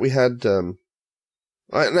before that, we had.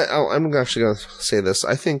 I'm actually going to say this.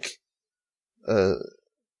 I think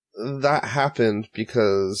that happened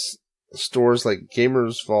because stores like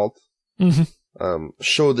Gamers Vault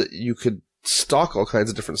showed that you could stock all kinds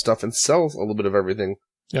of different stuff and sell a little bit of everything.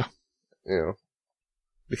 Yeah.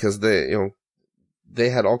 Because they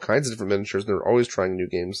had all kinds of different miniatures and they were always trying new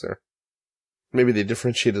games there. Maybe they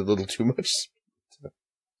differentiated a little too much.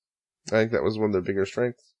 I think that was one of their bigger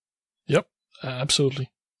strengths. Yep,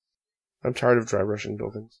 absolutely. I'm tired of dry brushing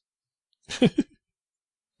buildings.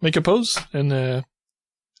 Make a pose and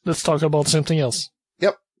let's talk about something else.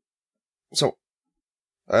 Yep. So,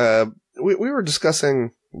 we were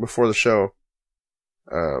discussing before the show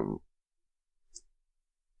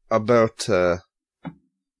about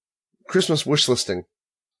Christmas wish listing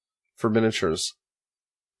for miniatures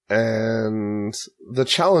and the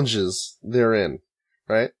challenges therein,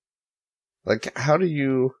 right? Like, how do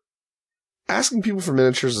you... Asking people for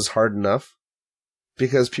miniatures is hard enough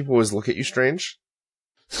because people always look at you strange.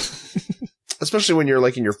 Especially when you're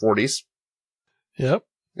like in your 40s. Yep.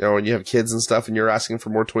 When you have kids and stuff and you're asking for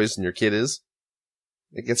more toys than your kid is.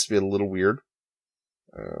 It gets to be a little weird.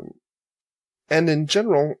 And in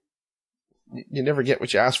general, you never get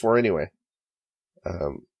what you ask for anyway.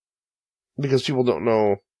 Because people don't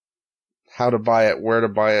know how to buy it, where to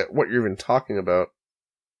buy it, what you're even talking about.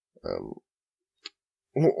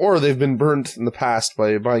 Or they've been burned in the past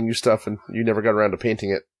by buying you stuff and you never got around to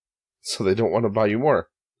painting it, so they don't want to buy you more.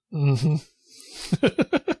 Mm-hmm.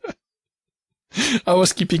 I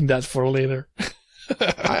was keeping that for later.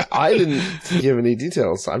 I didn't give any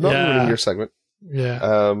details. I'm not ruining your segment.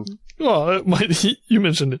 Yeah. Well, you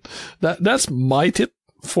mentioned it. That's my tip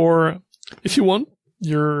for if you want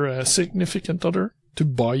your significant other to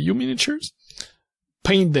buy you miniatures,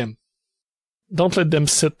 paint them. Don't let them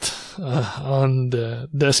sit on the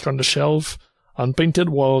desk on the shelf unpainted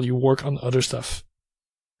while you work on other stuff.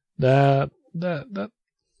 That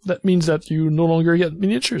means that you no longer get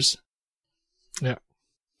miniatures. Yeah.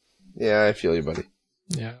 Yeah, I feel you, buddy.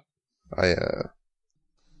 Yeah. I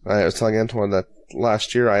was telling Antoine that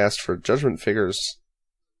last year I asked for Judgment figures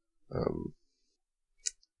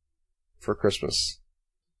for Christmas.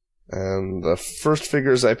 And the first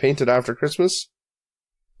figures I painted after Christmas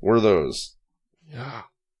were those. Yeah.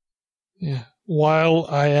 Yeah. While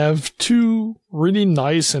I have two really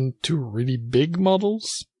nice and two really big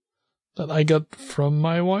models that I got from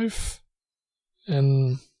my wife,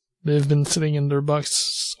 and they've been sitting in their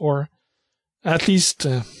box, or at least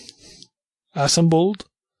assembled,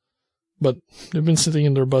 but they've been sitting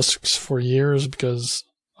in their box for years because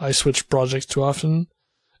I switch projects too often,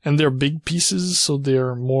 and they're big pieces, so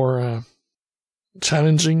they're more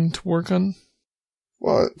challenging to work on.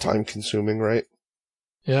 Well, time consuming, right?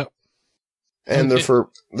 Yeah. And they're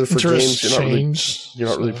for games you're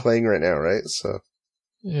not really playing right now, right? So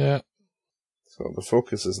yeah. So the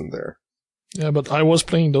focus isn't there. Yeah, but I was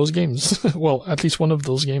playing those games. Well, at least one of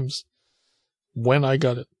those games when I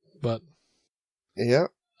got it. But yeah,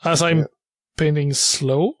 as I'm painting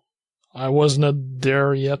slow, I was not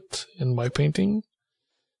there yet in my painting.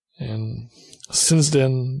 And since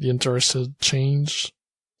then, the interest has changed.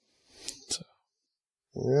 So.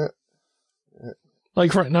 Yeah.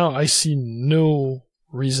 Like right now, I see no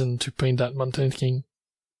reason to paint that Mountain King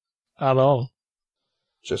at all.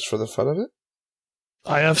 Just for the fun of it?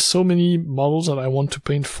 I have so many models that I want to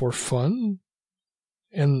paint for fun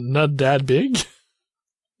and not that big.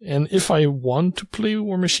 And if I want to play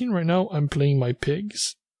War Machine right now, I'm playing my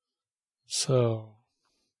pigs. So,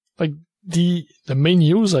 like, the main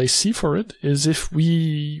use I see for it is if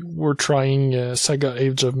we were trying Saga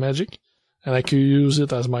Age of Magic, and I could use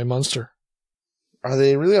it as my monster. Are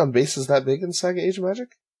they really on bases that big in Saga Age of Magic?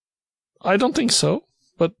 I don't think so,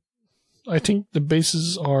 but I think the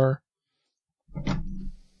bases are...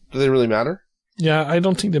 Do they really matter? Yeah, I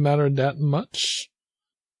don't think they matter that much.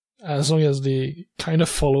 As long as they kind of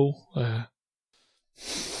follow a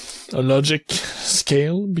logic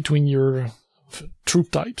scale between your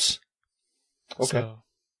troop types. Okay. So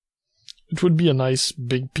it would be a nice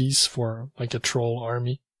big piece for like a troll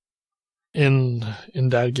army in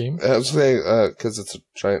that game. I was saying, because it's a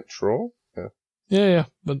giant troll? Yeah. Yeah.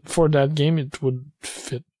 But for that game, it would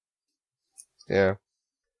fit. Yeah.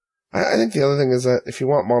 I think the other thing is that if you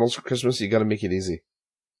want models for Christmas, you gotta make it easy.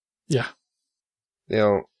 Yeah. You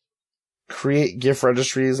know, create GIF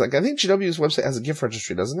registries. Like, I think GW's website has a GIF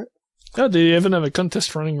registry, doesn't it? Yeah, they even have a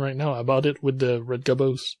contest running right now about it with the red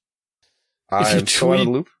gubbos. I'm so out of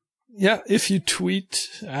the loop. Yeah, if you tweet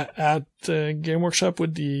at Game Workshop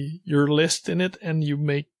with your list in it, and you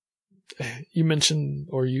mention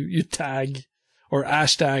or you tag or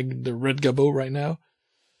hashtag the red gubbo right now,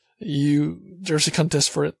 there's a contest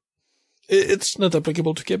for it. It's not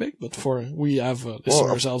applicable to Quebec, but we have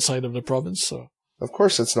listeners outside of the province, so. Of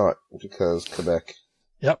course it's not, because Quebec.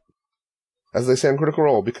 Yep. As they say in Critical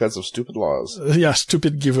Role, because of stupid laws. Yeah,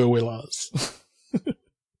 stupid giveaway laws.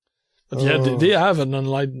 But yeah, they have an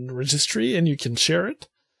online registry, and you can share it.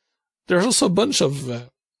 There's also a bunch of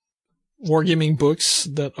wargaming books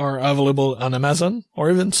that are available on Amazon,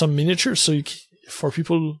 or even some miniatures, so for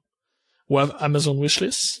people who have Amazon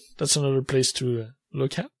wishlists, that's another place to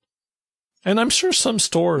look at. And I'm sure some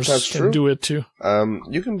stores can do it too.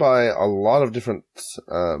 You can buy a lot of different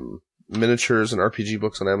miniatures and RPG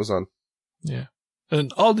books on Amazon. Yeah.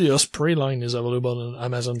 And all the Osprey line is available on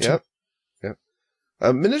Amazon too. Yep.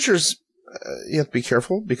 Miniatures, you have to be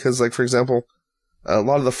careful because, like, for example, a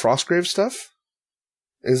lot of the Frostgrave stuff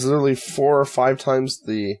is literally 4 or 5 times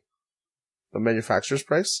the manufacturer's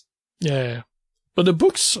price. Yeah. But the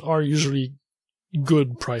books are usually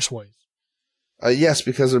good price-wise. Yes,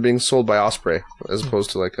 because they're being sold by Osprey as opposed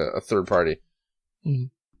to like a third party. Mm.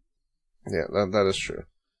 Yeah, that is true.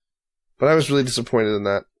 But I was really disappointed in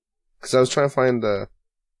that because I was trying to find the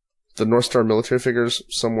North Star military figures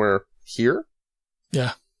somewhere here.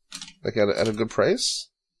 Yeah, like at a good price,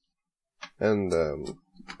 and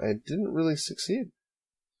I didn't really succeed.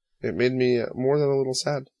 It made me more than a little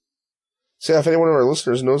sad. So, if anyone of our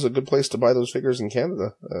listeners knows a good place to buy those figures in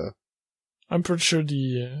Canada, I'm pretty sure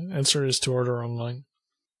the answer is to order online.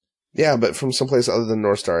 Yeah, but from someplace other than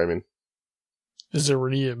North Star, I mean. Is there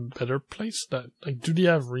really a better place do they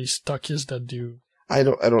have restockies that do? I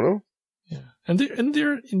don't know. Yeah, and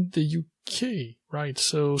they're in the UK, right?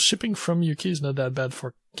 So shipping from UK is not that bad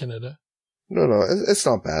for Canada. No, it's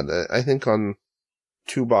not bad. I think on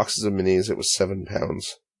 2 boxes of minis it was £7.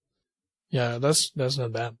 Yeah, that's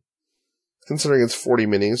not bad. Considering it's 40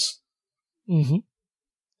 minis. Mm-hmm.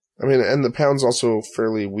 I mean, and the pound's also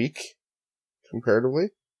fairly weak, comparatively.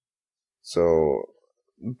 So,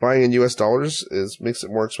 buying in US dollars makes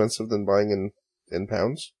it more expensive than buying in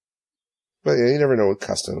pounds. But yeah, you never know with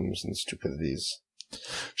customs and stupidities.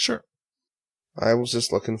 Sure. I was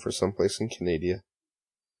just looking for someplace in Canada.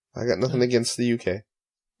 I got nothing against the UK.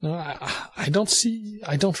 No, I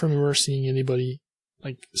don't remember seeing anybody,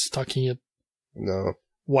 stocking it. No.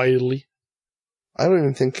 Widely. I don't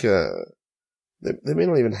even think, they may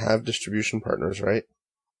not even have distribution partners, right?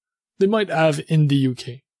 They might have in the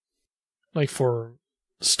UK. For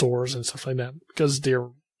stores and stuff like that. Because they're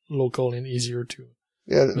local and easier to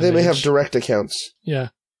Yeah, manage. They may have direct accounts. Yeah.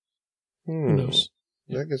 Who knows?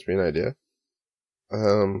 That gives me an idea.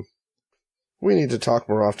 We need to talk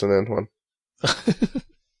more often, Antoine.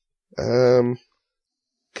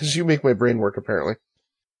 Because you make my brain work, apparently.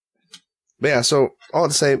 But yeah, so all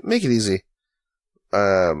to say, make it easy.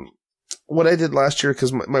 What I did last year,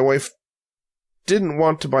 because my wife didn't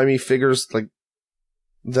want to buy me figures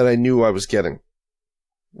that I knew I was getting,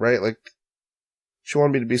 right? She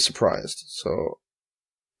wanted me to be surprised. So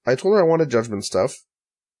I told her I wanted Judgment stuff,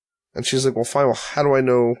 and she's like, "Well, fine. Well, how do I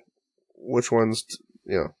know which ones?"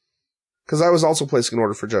 Because I was also placing an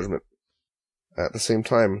order for Judgment, at the same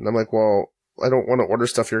time. And I'm like, well, I don't want to order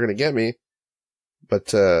stuff you're going to get me. But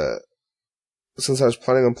since I was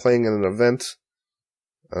planning on playing in an event,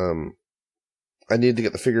 I needed to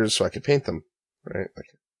get the figures so I could paint them, right? Like,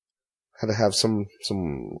 I had to have some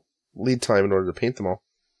lead time in order to paint them all.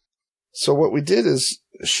 So what we did is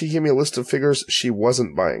she gave me a list of figures she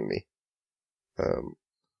wasn't buying me.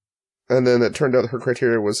 And then it turned out her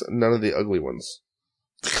criteria was none of the ugly ones.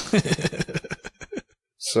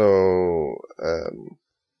 So,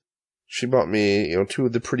 she bought me, 2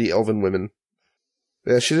 of the pretty elven women.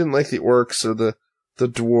 Yeah, she didn't like the orcs or the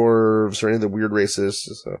dwarves or any of the weird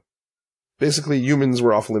races. So basically, humans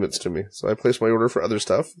were off limits to me. So I placed my order for other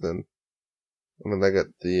stuff. And then I got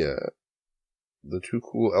the 2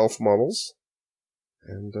 cool elf models,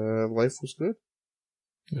 and life was good.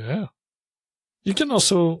 Yeah. You can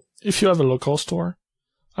also, if you have a local store,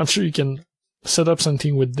 I'm sure you can set up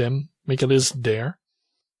something with them, make a list there,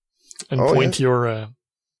 and point your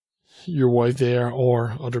wife there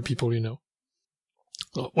or other people you know.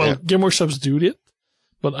 Well, Game Workshops do it,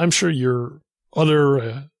 but I'm sure your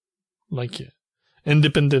other,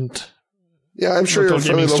 independent. Yeah, I'm sure your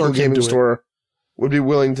friendly local gaming store would be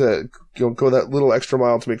willing to go that little extra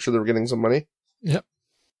mile to make sure they're getting some money. Yep.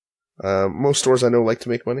 Most stores I know like to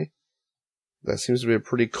make money. That seems to be a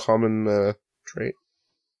pretty common trait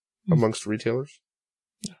amongst retailers.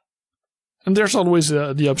 Yeah. And there's always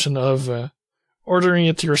the option of ordering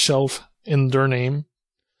it yourself in their name,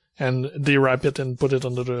 and they wrap it and put it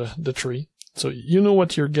under the tree. So you know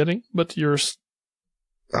what you're getting, but you're...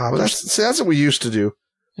 but that's what we used to do.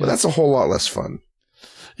 But that's a whole lot less fun.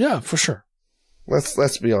 Yeah, for sure.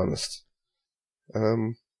 Let's be honest.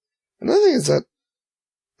 Another thing is that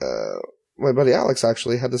my buddy Alex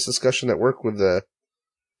actually had this discussion at work with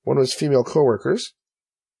one of his female coworkers.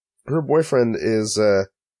 Her boyfriend is a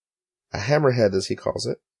hammerhead, as he calls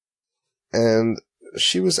it. And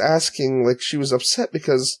she was asking, she was upset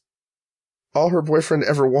because all her boyfriend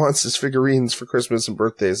ever wants is figurines for Christmas and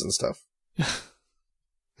birthdays and stuff.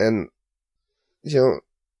 And,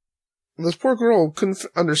 this poor girl couldn't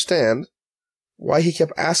understand why he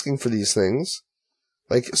kept asking for these things.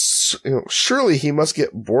 Surely he must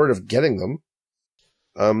get bored of getting them.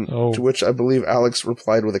 To which I believe Alex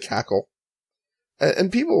replied with a cackle.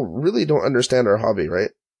 And people really don't understand our hobby,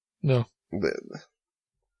 right? No.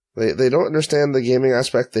 They don't understand the gaming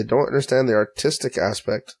aspect. They don't understand the artistic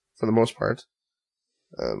aspect, for the most part.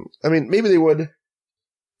 Maybe they would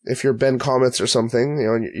if you're Ben Comets or something,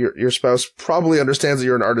 and your spouse probably understands that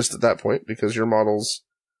you're an artist at that point because your models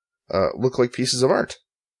look like pieces of art.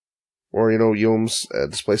 Or, Yom's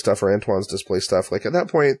display stuff or Antoine's display stuff. At that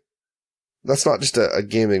point, that's not just a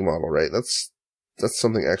gaming model, right? That's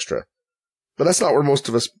something extra. But that's not where most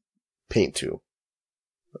of us paint to.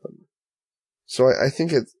 So I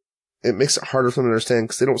think it makes it harder for them to understand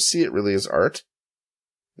because they don't see it really as art.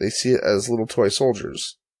 They see it as little toy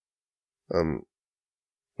soldiers.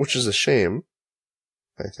 Which is a shame,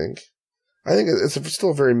 I think. I think it's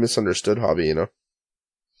still a very misunderstood hobby,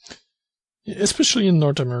 Especially in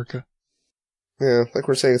North America. Yeah, like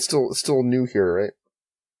we're saying, it's still new here, right?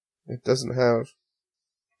 It doesn't have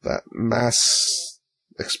that mass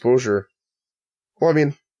exposure. Well,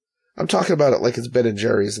 I'm talking about it like it's Ben and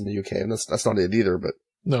Jerry's in the UK, and that's not it either, but...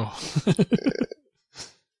 No.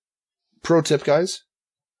 Pro tip, guys.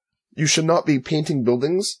 You should not be painting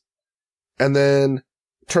buildings and then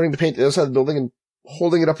turning the paint to the other side of the building and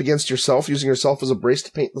holding it up against yourself, using yourself as a brace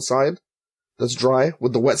to paint the side that's dry,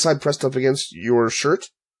 with the wet side pressed up against your shirt.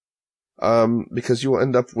 Because you will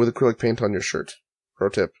end up with acrylic paint on your shirt. Pro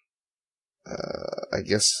tip. I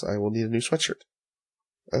guess I will need a new sweatshirt.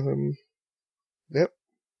 Yep.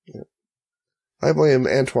 I blame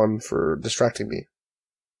Antoine for distracting me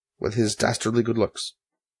with his dastardly good looks.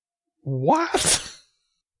 What?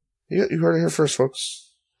 You heard it here first,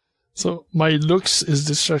 folks. So my looks is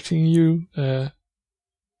distracting you,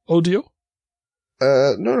 audio?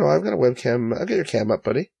 No, I've got a webcam. I'll get your cam up,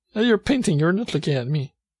 buddy. You're painting, you're not looking at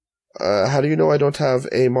me. How do you know I don't have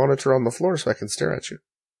a monitor on the floor so I can stare at you?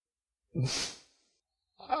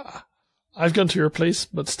 I've gone to your place,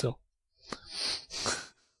 but still.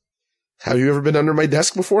 Have you ever been under my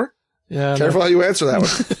desk before? Yeah. Careful how you answer that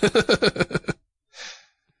one.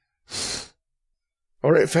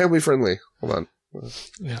 All right, family friendly. Hold on.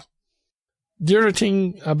 Yeah. The other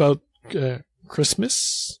thing about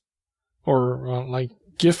Christmas or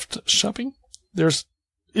gift shopping, there's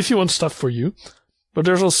if you want stuff for you, but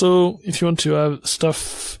there's also if you want to have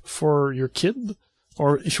stuff for your kid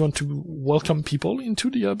or if you want to welcome people into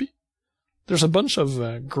the hobby, there's a bunch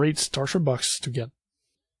of great starter boxes to get.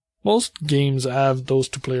 Most games have those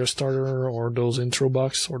 2-player starter or those intro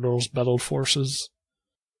box or those battle forces.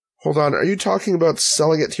 Hold on, are you talking about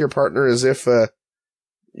selling it to your partner as if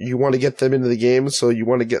you want to get them into the game, so you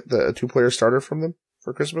want to get the 2-player starter from them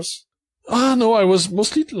for Christmas? No, I was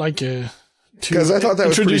mostly like because I thought that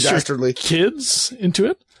was pretty dastardly. Kids into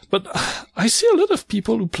it, but I see a lot of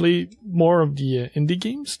people who play more of the indie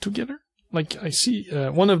games together. Like I see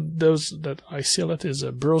one of those that I see a lot is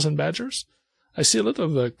Burrows and Badgers. I see a lot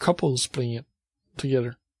of couples playing it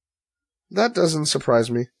together. That doesn't surprise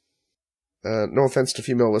me. No offense to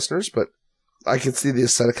female listeners, but I can see the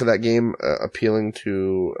aesthetic of that game appealing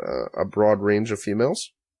to a broad range of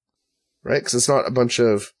females, right? Because it's not a bunch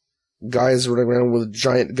of guys running around with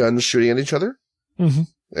giant guns shooting at each other. Mm-hmm.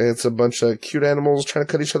 It's a bunch of cute animals trying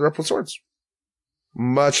to cut each other up with swords.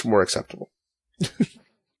 Much more acceptable.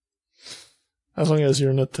 As long as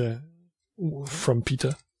you're not from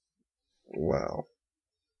PETA. Wow.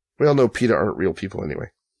 We all know PETA aren't real people anyway.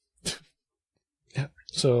 Yeah.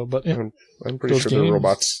 So, but yeah. I'm pretty sure they're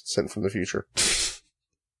robots sent from the future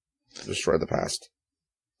to destroy the past.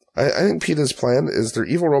 I think PETA's plan is they're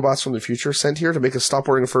evil robots from the future sent here to make us stop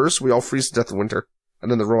wearing furs so we all freeze to death in winter,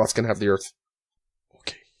 and then the robots can have the Earth.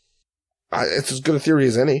 Okay. It's as good a theory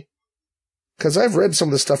as any. Because I've read some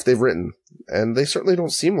of the stuff they've written, and they certainly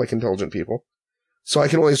don't seem like intelligent people. So I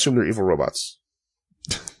can only assume they're evil robots.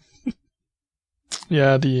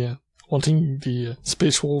 Yeah, the wanting the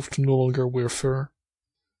space wolf to no longer wear fur.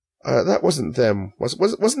 That wasn't them.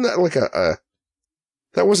 Wasn't that like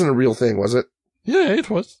that wasn't a real thing, was it? Yeah, it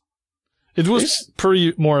was. It was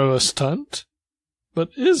pretty more of a stunt,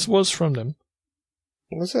 but it was from them.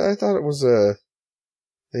 Was it? I thought it was a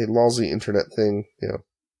lousy internet thing, you know.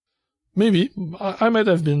 Maybe. I might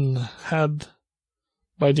have been had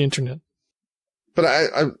by the internet. But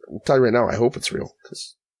I'm telling you right now, I hope it's real,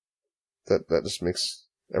 because that just makes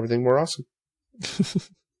everything more awesome.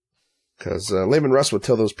 Because Layman Russ would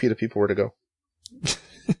tell those PETA people where to go.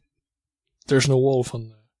 There's no wolf on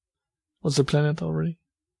the... What's the planet already?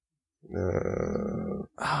 Not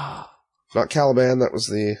Caliban, that's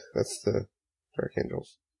the Dark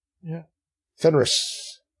Angels. Yeah.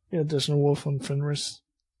 Fenris. Yeah, there's no wolf on Fenris.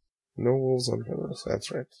 No wolves on Fenris,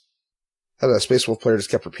 that's right. Had a Space Wolf player just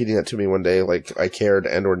kept repeating that to me one day, like I cared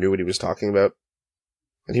and or knew what he was talking about.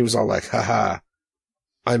 And he was all like, haha,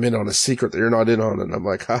 I'm in on a secret that you're not in on. And I'm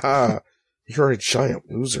like, haha, you're a giant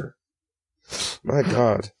loser. My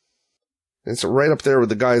God. And it's right up there with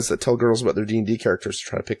the guys that tell girls about their D&D characters to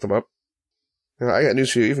try to pick them up. You know, I got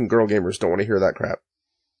news for you, even girl gamers don't want to hear that crap.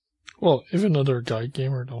 Well, even other guy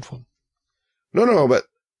gamer don't want. No, but,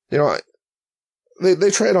 you know, they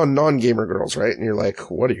try it on non-gamer girls, right? And you're like,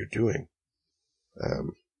 what are you doing?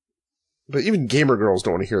 But even gamer girls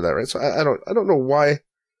don't want to hear that, right? So I don't know why.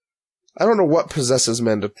 I don't know what possesses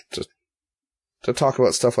men to talk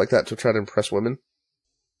about stuff like that to try to impress women.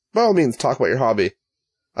 By all means, talk about your hobby.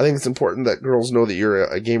 I think it's important that girls know that you're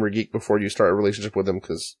a gamer geek before you start a relationship with them,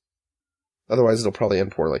 because otherwise it'll probably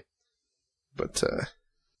end poorly. But,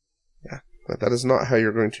 yeah, that is not how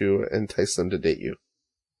you're going to entice them to date you.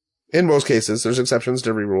 In most cases, there's exceptions to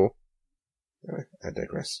every rule. I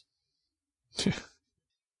digress.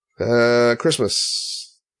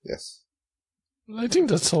 Christmas. Yes. I think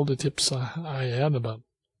that's all the tips I had about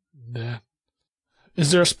that.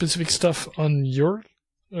 Is there specific stuff on your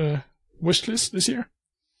wish list this year?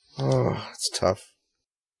 Oh, it's tough.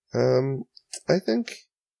 I think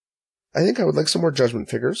I would like some more Judgment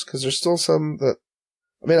figures, because there's still some that...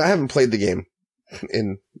 I mean, I haven't played the game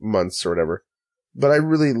in months or whatever, but I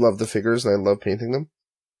really love the figures, and I love painting them,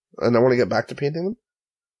 and I want to get back to painting them.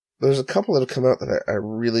 There's a couple that have come out that I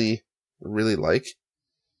really, really like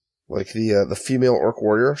the female orc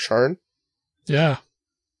warrior, Sharn. Yeah.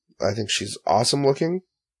 I think she's awesome looking,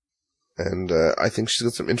 and I think she's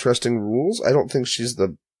got some interesting rules. I don't think she's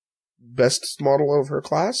the best model of her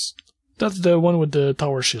class. That's the one with the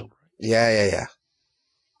tower shield. Yeah.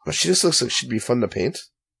 But she just looks like she'd be fun to paint.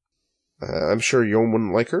 I'm sure Yom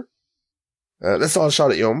wouldn't like her. That's not a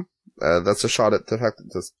shot at Yom. That's a shot at the fact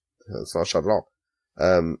that that's not a shot at all.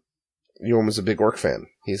 Yom is a big orc fan.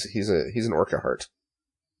 He's an orc at heart.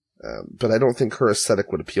 But I don't think her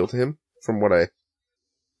aesthetic would appeal to him from what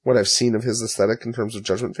I've seen of his aesthetic in terms of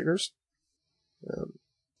Judgment figures.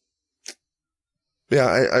 Yeah,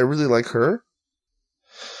 I really like her.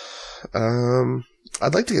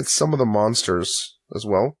 I'd like to get some of the monsters as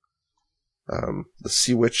well. The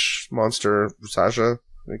Sea Witch monster, Rusaja,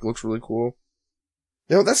 I think looks really cool.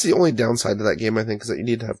 You know, that's the only downside to that game, I think, is that you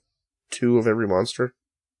need to have 2 of every monster.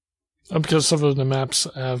 Because some of the maps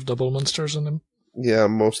have double monsters in them? Yeah,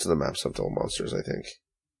 most of the maps have double monsters, I think.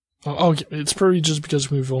 Oh, okay. It's probably just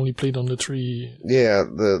because we've only played on the 3. Yeah,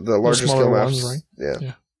 the larger scale maps, ones, right?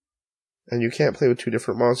 Yeah. And you can't play with 2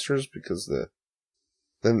 different monsters because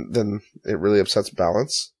then it really upsets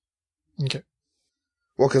balance. Okay.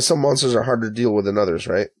 Well, because some monsters are harder to deal with than others,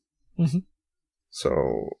 right? Mm-hmm.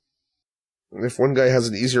 So if one guy has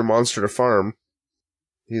an easier monster to farm,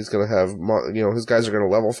 he's gonna have his guys are gonna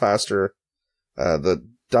level faster. The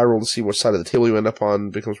die roll to see which side of the table you end up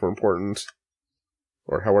on becomes more important.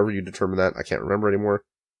 Or however you determine that. I can't remember anymore.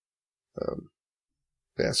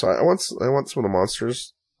 Yeah, so I want some of the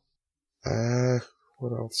monsters.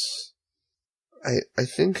 What else? I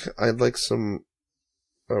think I'd like some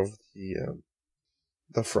of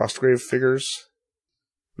the Frostgrave figures.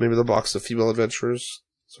 Maybe the box of female adventurers,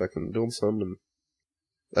 so I can build some.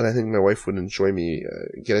 And I think my wife would enjoy me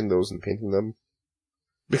getting those and painting them.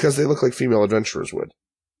 Because they look like female adventurers would.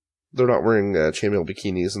 They're not wearing chainmail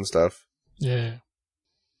bikinis and stuff. Yeah.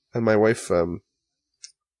 And my wife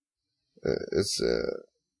is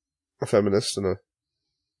a feminist, and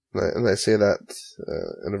I say that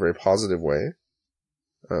in a very positive way.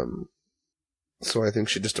 So I think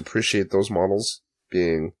she'd just appreciate those models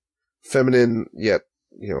being feminine, yet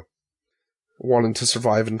wanting to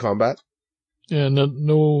survive in combat. Yeah,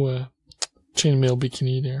 no chainmail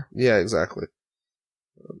bikini there. Yeah, exactly.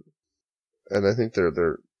 And I think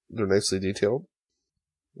they're nicely detailed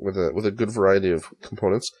with a good variety of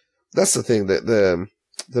components. That's the thing, that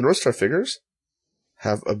the North Star figures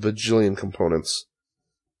have a bajillion components.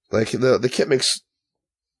 Like the kit makes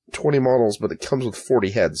 20 models, but it comes with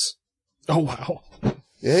 40 heads. Oh wow.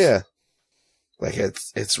 Yeah. Like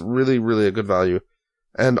it's really, really a good value.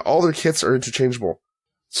 And all their kits are interchangeable.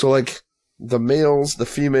 So like the males, the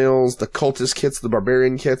females, the cultist kits, the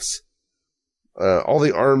barbarian kits, all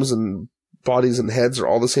the arms and bodies and heads are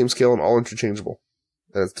all the same scale and all interchangeable.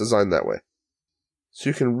 And it's designed that way. So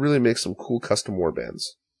you can really make some cool custom warbands.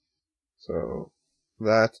 So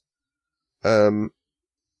that, I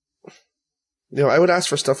would ask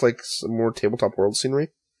for stuff like some more tabletop world scenery.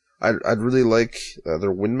 I'd really like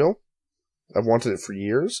their windmill. I've wanted it for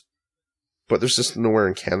years, but there's just nowhere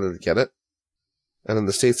in Canada to get it. And in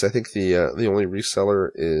the States, I think the only reseller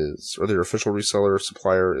or their official reseller or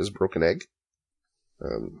supplier is Broken Egg.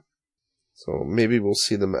 So maybe we'll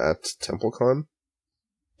see them at TempleCon.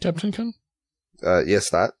 Captain Con? Yes,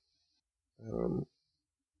 that.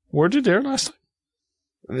 Were they there last time?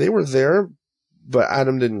 They were there, but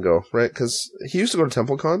Adam didn't go, right? Because he used to go to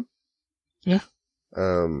TempleCon. Yeah.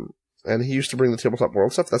 And he used to bring the Tabletop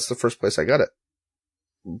World stuff. That's the first place I got it.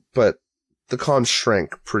 But the con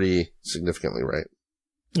shrank pretty significantly, right?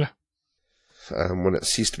 Yeah. When it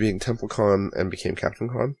ceased being TempleCon and became Captain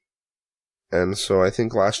Con. And so I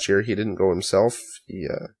think last year he didn't go himself.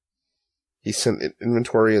 He sent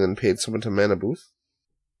inventory and then paid someone to man a booth.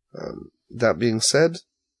 That being said,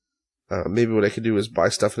 maybe what I could do is buy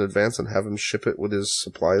stuff in advance and have him ship it with his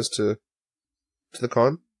supplies to the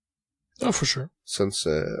con. Oh, for sure. Since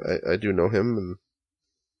I do know him, and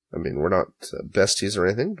I mean, we're not besties or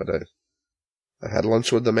anything, but I had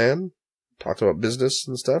lunch with the man, talked about business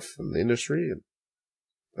and stuff and the industry, and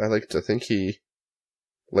I like to think he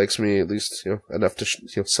likes me at least, enough to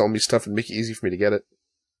sell me stuff and make it easy for me to get it.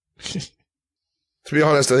 To be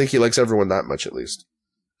honest, I think he likes everyone that much at least.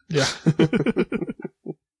 Yeah.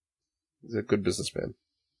 He's a good businessman.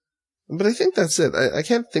 But I think that's it. I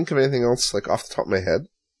can't think of anything else like off the top of my head.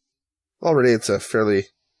 Already it's a fairly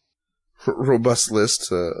robust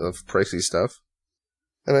list of pricey stuff.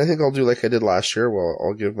 And I think I'll do like I did last year. Well,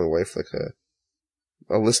 I'll give my wife like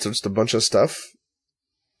a list of just a bunch of stuff.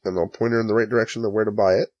 And I'll point her in the right direction of where to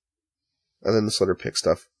buy it. And then just let her pick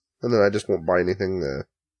stuff. And then I just won't buy anything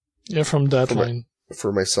from that line.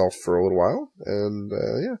 For myself for a little while. And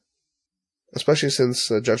yeah. Especially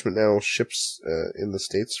since Judgment Now ships in the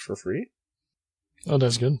States for free. Oh,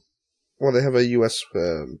 that's good. Well, they have a U.S.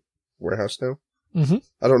 warehouse now. Mm-hmm.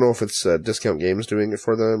 I don't know if it's Discount Games doing it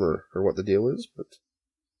for them or what the deal is, but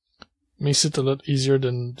makes it a lot easier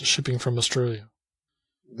than shipping from Australia.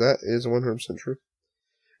 That is 100% true.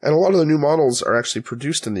 And a lot of the new models are actually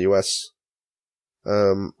produced in the U.S.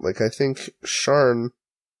 Like I think Sharn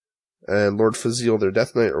and Lord Fazil, their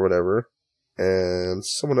Death Knight or whatever, and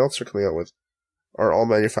someone else they're coming out with, are all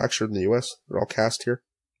manufactured in the U.S. They're all cast here.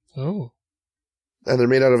 Oh. And they're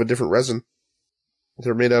made out of a different resin.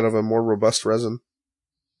 They're made out of a more robust resin.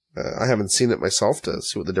 I haven't seen it myself to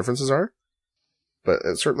see what the differences are, but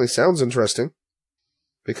it certainly sounds interesting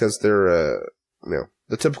because they're,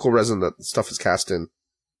 the typical resin that stuff is cast in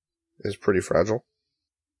is pretty fragile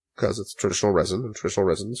because it's traditional resin, and traditional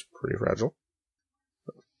resin is pretty fragile.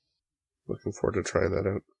 Looking forward to trying that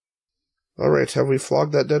out. All right, have we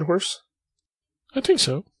flogged that dead horse? I think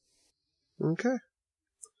so. Okay.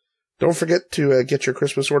 Don't forget to get your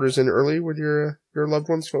Christmas orders in early with your loved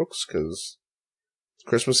ones, folks, because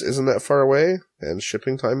Christmas isn't that far away, and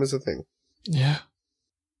shipping time is a thing. Yeah.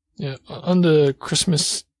 Yeah, on the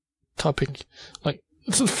Christmas topic, like,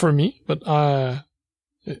 it's not for me, but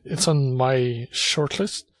it's on my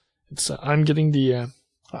shortlist. It's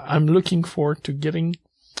I'm looking forward to getting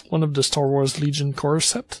one of the Star Wars Legion core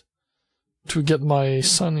set to get my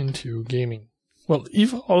son into gaming. Well,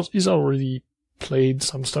 he's already played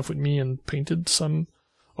some stuff with me and painted some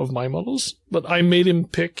of my models, but I made him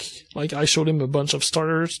pick, like, I showed him a bunch of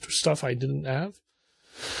starters to stuff I didn't have,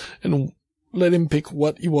 and let him pick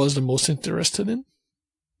what he was the most interested in,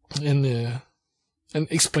 and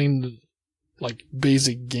explain like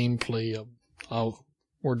basic gameplay of how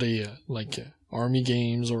were they army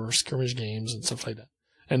games or skirmish games and stuff like that.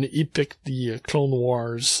 And he picked the Clone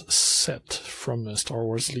Wars set from Star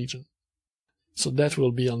Wars Legion. So that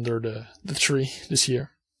will be under the tree this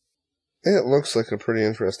year. It looks like a pretty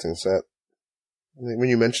interesting set. When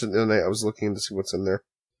you mentioned it the other night, I was looking to see what's in there.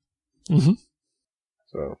 Mm-hmm.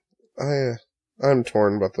 So, I'm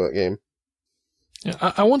torn about that game.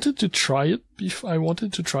 Yeah, I wanted to try it. I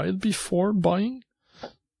wanted to try it before buying,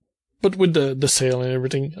 but with the sale and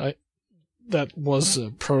everything, that was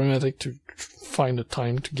problematic to find the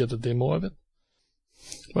time to get a demo of it.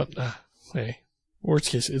 But hey, worst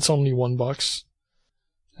case, it's only $1,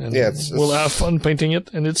 and yeah, we'll have fun painting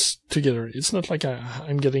it, and it's together. It's not like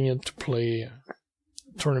I'm getting it to play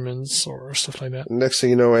tournaments or stuff like that. Next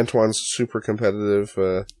thing you know, Antoine's super competitive.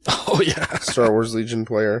 Oh yeah, Star Wars Legion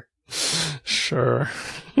player. Sure.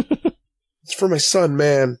 It's for my son,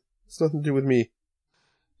 man. It's nothing to do with me.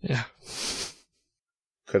 Yeah.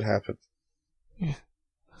 Could happen. Yeah.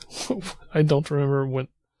 I don't remember when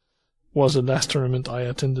was the last tournament I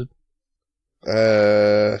attended.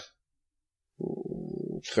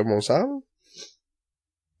 Commensal?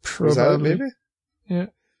 Probably. Was that it, maybe? Yeah.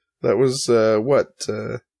 That was, 4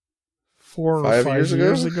 or 5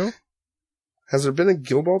 years ago? Has there been a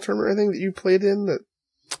Guild Ball tournament or anything that you played in that?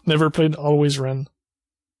 Never played, always ran.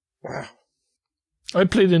 Wow. I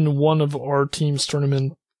played in one of our team's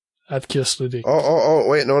tournament at Kiosludic. Oh,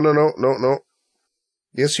 wait, no.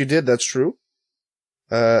 Yes, you did, that's true.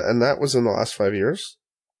 And that was in the last 5 years.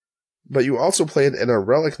 But you also played in a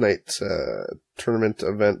Relic Night tournament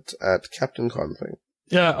event at Captain Con thing.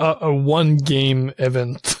 Yeah, a one-game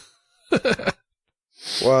event.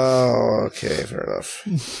 Wow, okay, fair enough.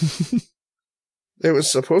 It was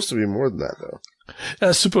supposed to be more than that, though.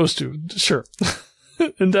 Supposed to, sure.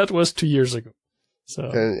 And that was 2 years ago. So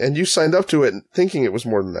and you signed up to it thinking it was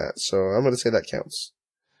more than that, so I'm going to say that counts.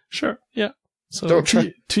 Sure, yeah. So don't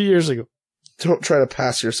try, 2 years ago. Don't try to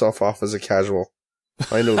pass yourself off as a casual.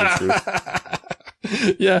 I know the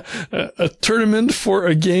truth. Yeah, a tournament for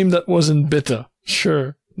a game that was in beta.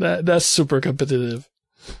 Sure, that's super competitive.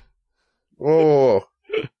 Oh.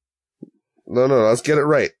 No, let's get it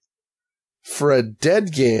right. For a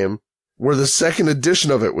dead game where the second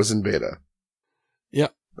edition of it was in beta. Yeah.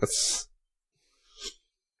 Let's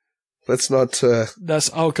not, That's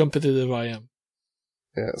how competitive I am.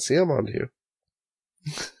 Yeah, see, I'm on to you.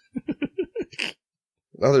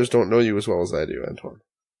 Others don't know you as well as I do, Antoine.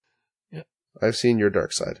 Yeah. I've seen your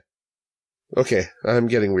dark side. Okay, I'm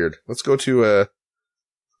getting weird. Let's go to, or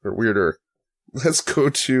weirder. Let's go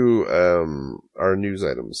to, our news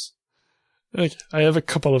items. Okay, I have a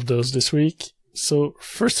couple of those this week. So,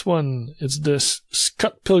 first one is this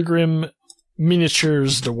Scott Pilgrim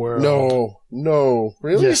Miniatures the World. No,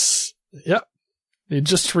 really? Yes. Yeah. They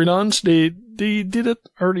just relaunched. They did it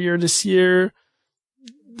earlier this year.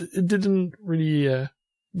 It didn't really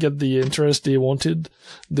get the interest they wanted.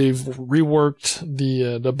 They've reworked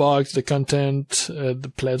the box, the content,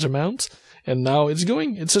 the pledge amount, and now it's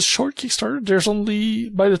going. It's a short Kickstarter. There's only,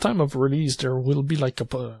 by the time of release, there will be like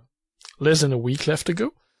less than a week left to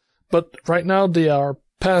go. But right now they are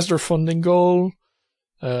past their funding goal,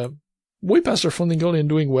 way past their funding goal and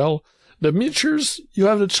doing well. The miniatures, you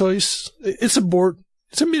have the choice. It's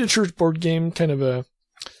a miniatures board game, kind of a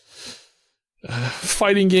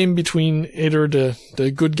fighting game between either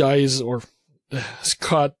the good guys or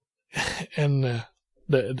Scott and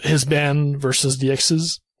his band versus the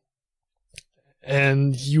X's.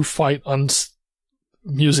 And you fight on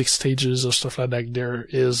music stages or stuff like that. There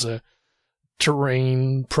is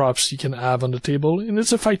terrain props you can have on the table, and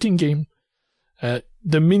it's a fighting game. The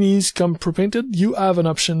minis come pre-painted. You have an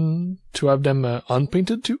option to have them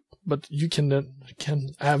unpainted too, but you can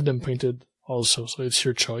have them painted also, so it's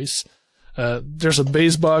your choice. There's a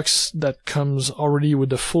base box that comes already with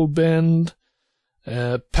the full band.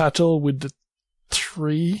 Patel with the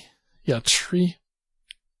three.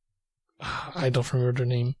 I don't remember their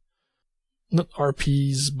name. Not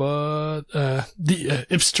RPs, but the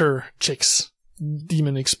hipster chicks.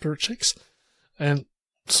 Demon hipster chicks. And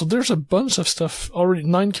so there's a bunch of stuff, already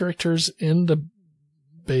 9 characters in the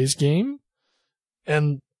base game.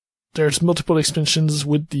 And there's multiple expansions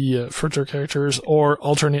with the further characters or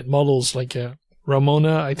alternate models, like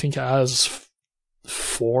Ramona, I think, has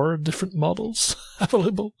 4 different models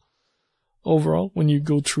available overall when you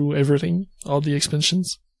go through everything, all the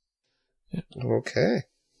expansions. Yeah. Okay.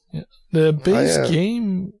 Yeah. The base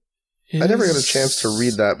game is... I never got a chance to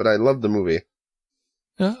read that, but I love the movie.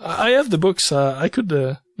 Yeah, I have the books. I could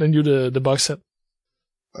lend you the box set.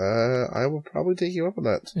 I will probably take you up on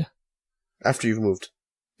that. Yeah. After you've moved.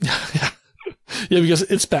 Yeah, because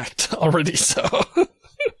it's packed already, so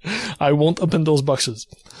I won't open those boxes.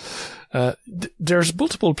 There's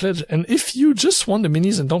multiple pledge, and if you just want the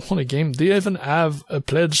minis and don't want a game, they even have a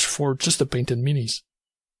pledge for just the painted minis.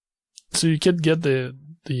 So you could get the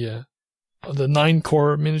 9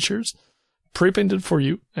 core miniatures pre-painted for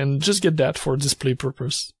you, and just get that for display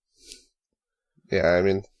purpose. Yeah, I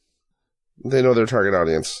mean, they know their target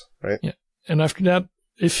audience, right? Yeah, and after that,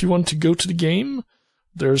 if you want to go to the game,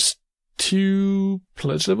 there's 2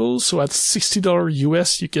 pledge levels. So at $60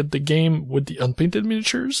 US, you get the game with the unpainted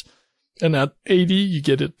miniatures, and at $80, you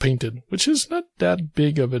get it painted, which is not that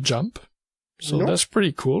big of a jump. So That's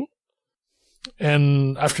pretty cool.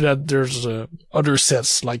 And after that, there's other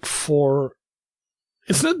sets, like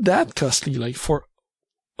it's not that costly, like for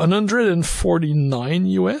 $149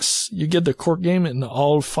 US, you get the core game and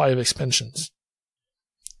all 5 expansions.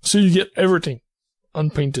 So you get everything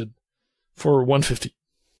unpainted for $150.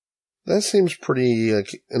 That seems pretty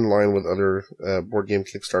in line with other board game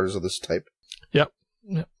Kickstarters of this type. Yep.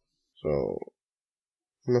 So,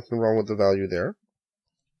 nothing wrong with the value there.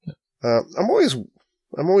 Yep. I'm always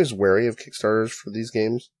wary of Kickstarters for these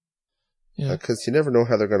games. Yeah. Because you never know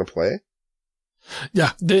how they're going to play.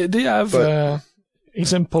 Yeah, they have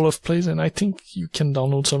example of plays, and I think you can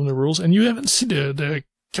download some of the rules, and you haven't seen the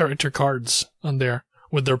character cards on there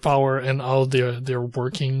with their power and how they're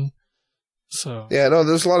working. So yeah, no,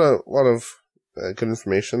 there's a lot of good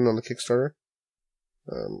information on the Kickstarter.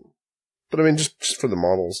 But I mean, just for the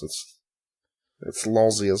models, it's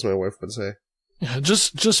lousy, as my wife would say. Yeah,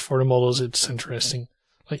 just for the models, it's interesting.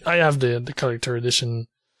 Like I have the collector edition,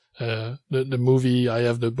 the movie. I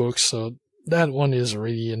have the books, so that one is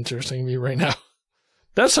really interesting to me right now.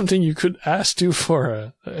 That's something you could ask to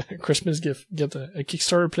for a Christmas gift. Get a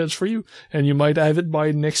Kickstarter pledge for you, and you might have it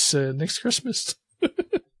by next Christmas.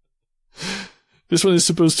 This one is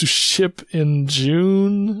supposed to ship in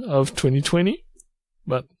June of 2020,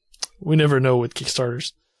 but we never know with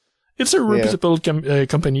Kickstarters. It's a reputable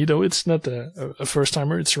company, though. It's not a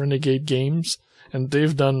first-timer. It's Renegade Games, and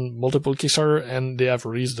they've done multiple Kickstarter, and they have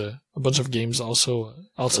released a bunch of games also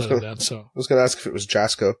outside of that. So I was going to ask if it was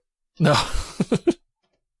Jasco. No.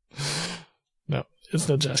 No, it's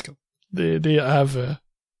not Jasco. They have a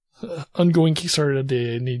ongoing Kickstarter that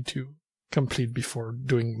they need to complete before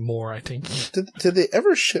doing more, I think. Did they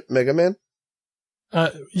ever ship Mega Man?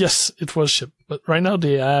 Yes, it was shipped, but right now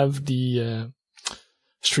they have the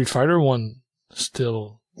Street Fighter one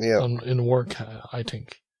still in work, I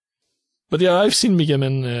think. But yeah, I've seen Mega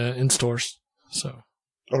Man in stores. So.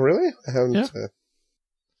 Oh really? I haven't. Yeah.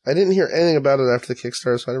 I didn't hear anything about it after the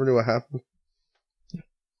Kickstarter, so I never knew what happened. Yeah.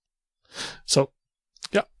 So,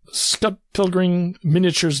 yeah, Scott Pilgrim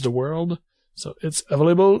Miniatures the World. So it's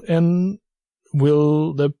available, and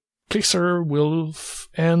the Kickstarter will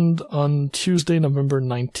end on Tuesday, November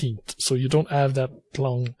 19th. So you don't have that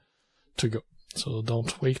long to go. So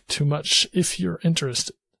don't wait too much if you're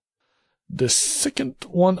interested. The second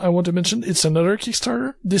one I want to mention, it's another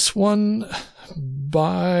Kickstarter. This one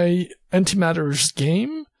by Antimatter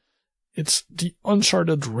Games. It's the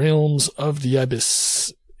Uncharted Realms of the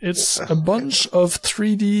Abyss. It's a bunch of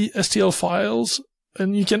 3D STL files,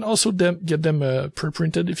 and you can also get them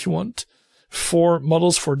pre-printed if you want, for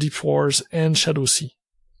models for Deep Wars and Shadow Sea,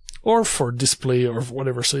 or for display or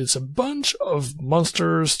whatever. So it's a bunch of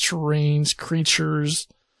monsters, terrains, creatures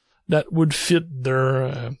that would fit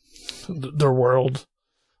their world.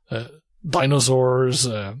 Dinosaurs,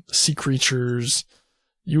 sea creatures.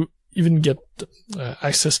 You even get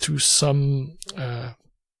access to some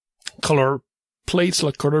color plates,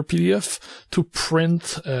 like color PDF, to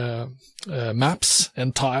print maps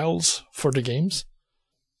and tiles for the games.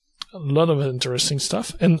 A lot of interesting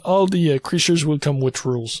stuff. And all the creatures will come with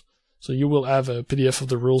rules. So you will have a PDF of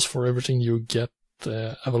the rules for everything you get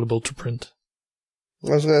available to print.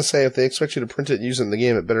 I was going to say, if they expect you to print it using the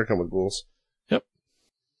game, it better come with rules. Yep.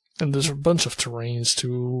 And there's a bunch of terrains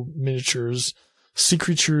too, miniatures, sea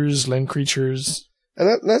creatures, land creatures.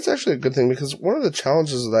 And that's actually a good thing, because one of the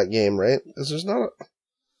challenges of that game, right, is there's not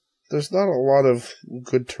a lot of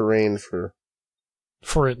good terrain for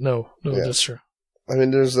it. No, that's true. I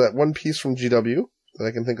mean, there's that one piece from GW that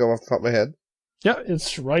I can think of off the top of my head. Yeah,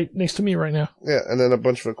 it's right next to me right now. Yeah, and then a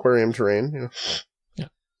bunch of aquarium terrain, Yeah.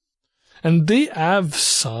 And they have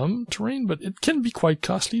some terrain, but it can be quite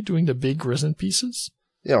costly doing the big resin pieces.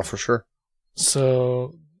 Yeah, for sure.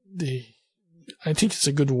 So, I think it's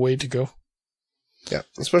a good way to go. Yeah,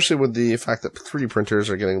 especially with the fact that 3D printers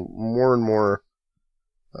are getting more and more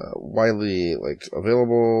widely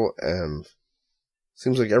available, and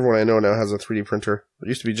seems like everyone I know now has a 3D printer. It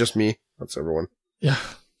used to be just me. That's everyone. Yeah.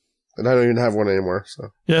 And I don't even have one anymore,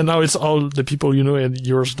 so. Yeah, now it's all the people you know, and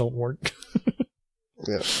yours don't work.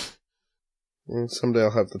 Yeah. Well, someday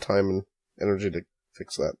I'll have the time and energy to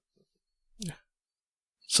fix that. Yeah.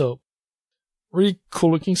 So, really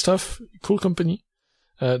cool looking stuff. Cool company.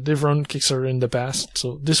 They've run Kickstarter in the past,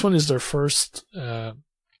 so this one is their first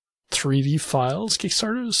 3D files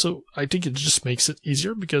Kickstarter, so I think it just makes it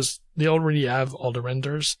easier because they already have all the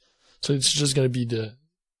renders, so it's just going to be the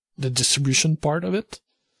distribution part of it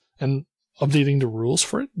and updating the rules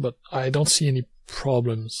for it, but I don't see any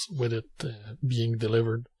problems with it being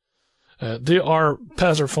delivered. They are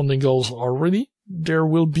past their funding goals already. There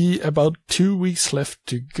will be about 2 weeks left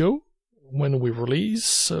to go when we release,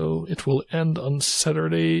 so it will end on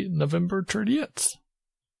Saturday, November 30th.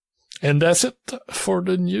 And that's it for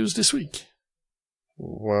the news this week.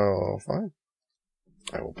 Well, fine.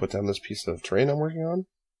 I will put down this piece of terrain I'm working on.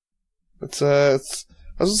 I was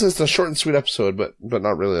gonna say it's a short and sweet episode, but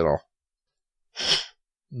not really at all.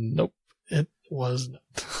 Nope, it was not.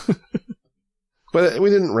 But we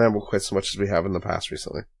didn't ramble quite so much as we have in the past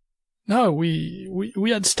recently. No, we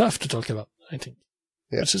had stuff to talk about, I think.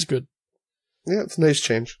 Yeah. Which is good. Yeah, it's a nice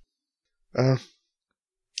change. All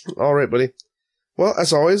right, buddy. Well,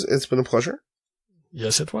 as always, it's been a pleasure.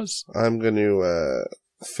 Yes, it was. I'm going to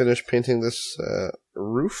finish painting this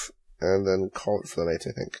roof and then call it for the night,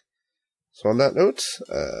 I think. So on that note,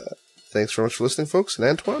 thanks very much for listening, folks. And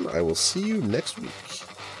Antoine, I will see you next week.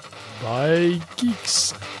 Bye,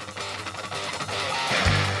 Geeks.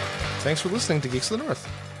 Thanks for listening to Geeks of the North.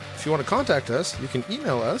 If you want to contact us, you can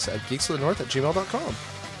email us at geeksofthenorth@gmail.com.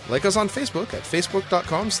 Like us on Facebook at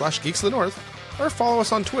facebook.com/geeksofthenorth, or follow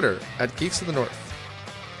us on Twitter at Geeks of the North.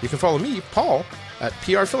 You can follow me, Paul, at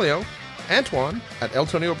PRFilio, Antoine at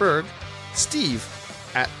Eltonio Berg, Steve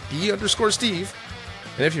at B_Steve,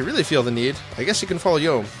 and if you really feel the need, I guess you can follow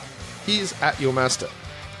Yom. He's at Yomasta.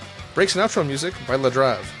 Breaks and outro music by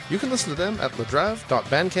Ladrav. You can listen to them at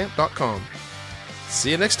ladrav.bandcamp.com. See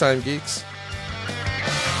you next time, geeks.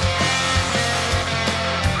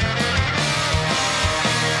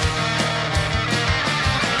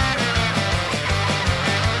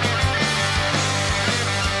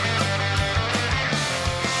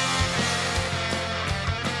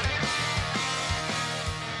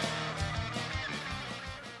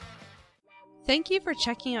 Thank you for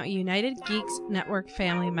checking out United Geeks Network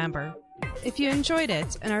family member. If you enjoyed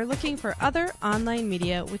it and are looking for other online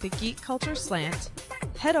media with a geek culture slant,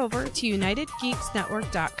 head over to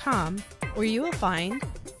UnitedGeeksNetwork.com, where you will find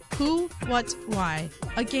Who, What, Why,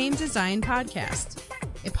 a game design podcast.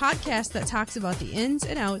 A podcast that talks about the ins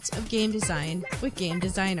and outs of game design with game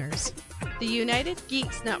designers. The United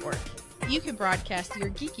Geeks Network. You can broadcast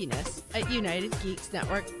your geekiness at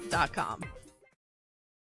UnitedGeeksNetwork.com.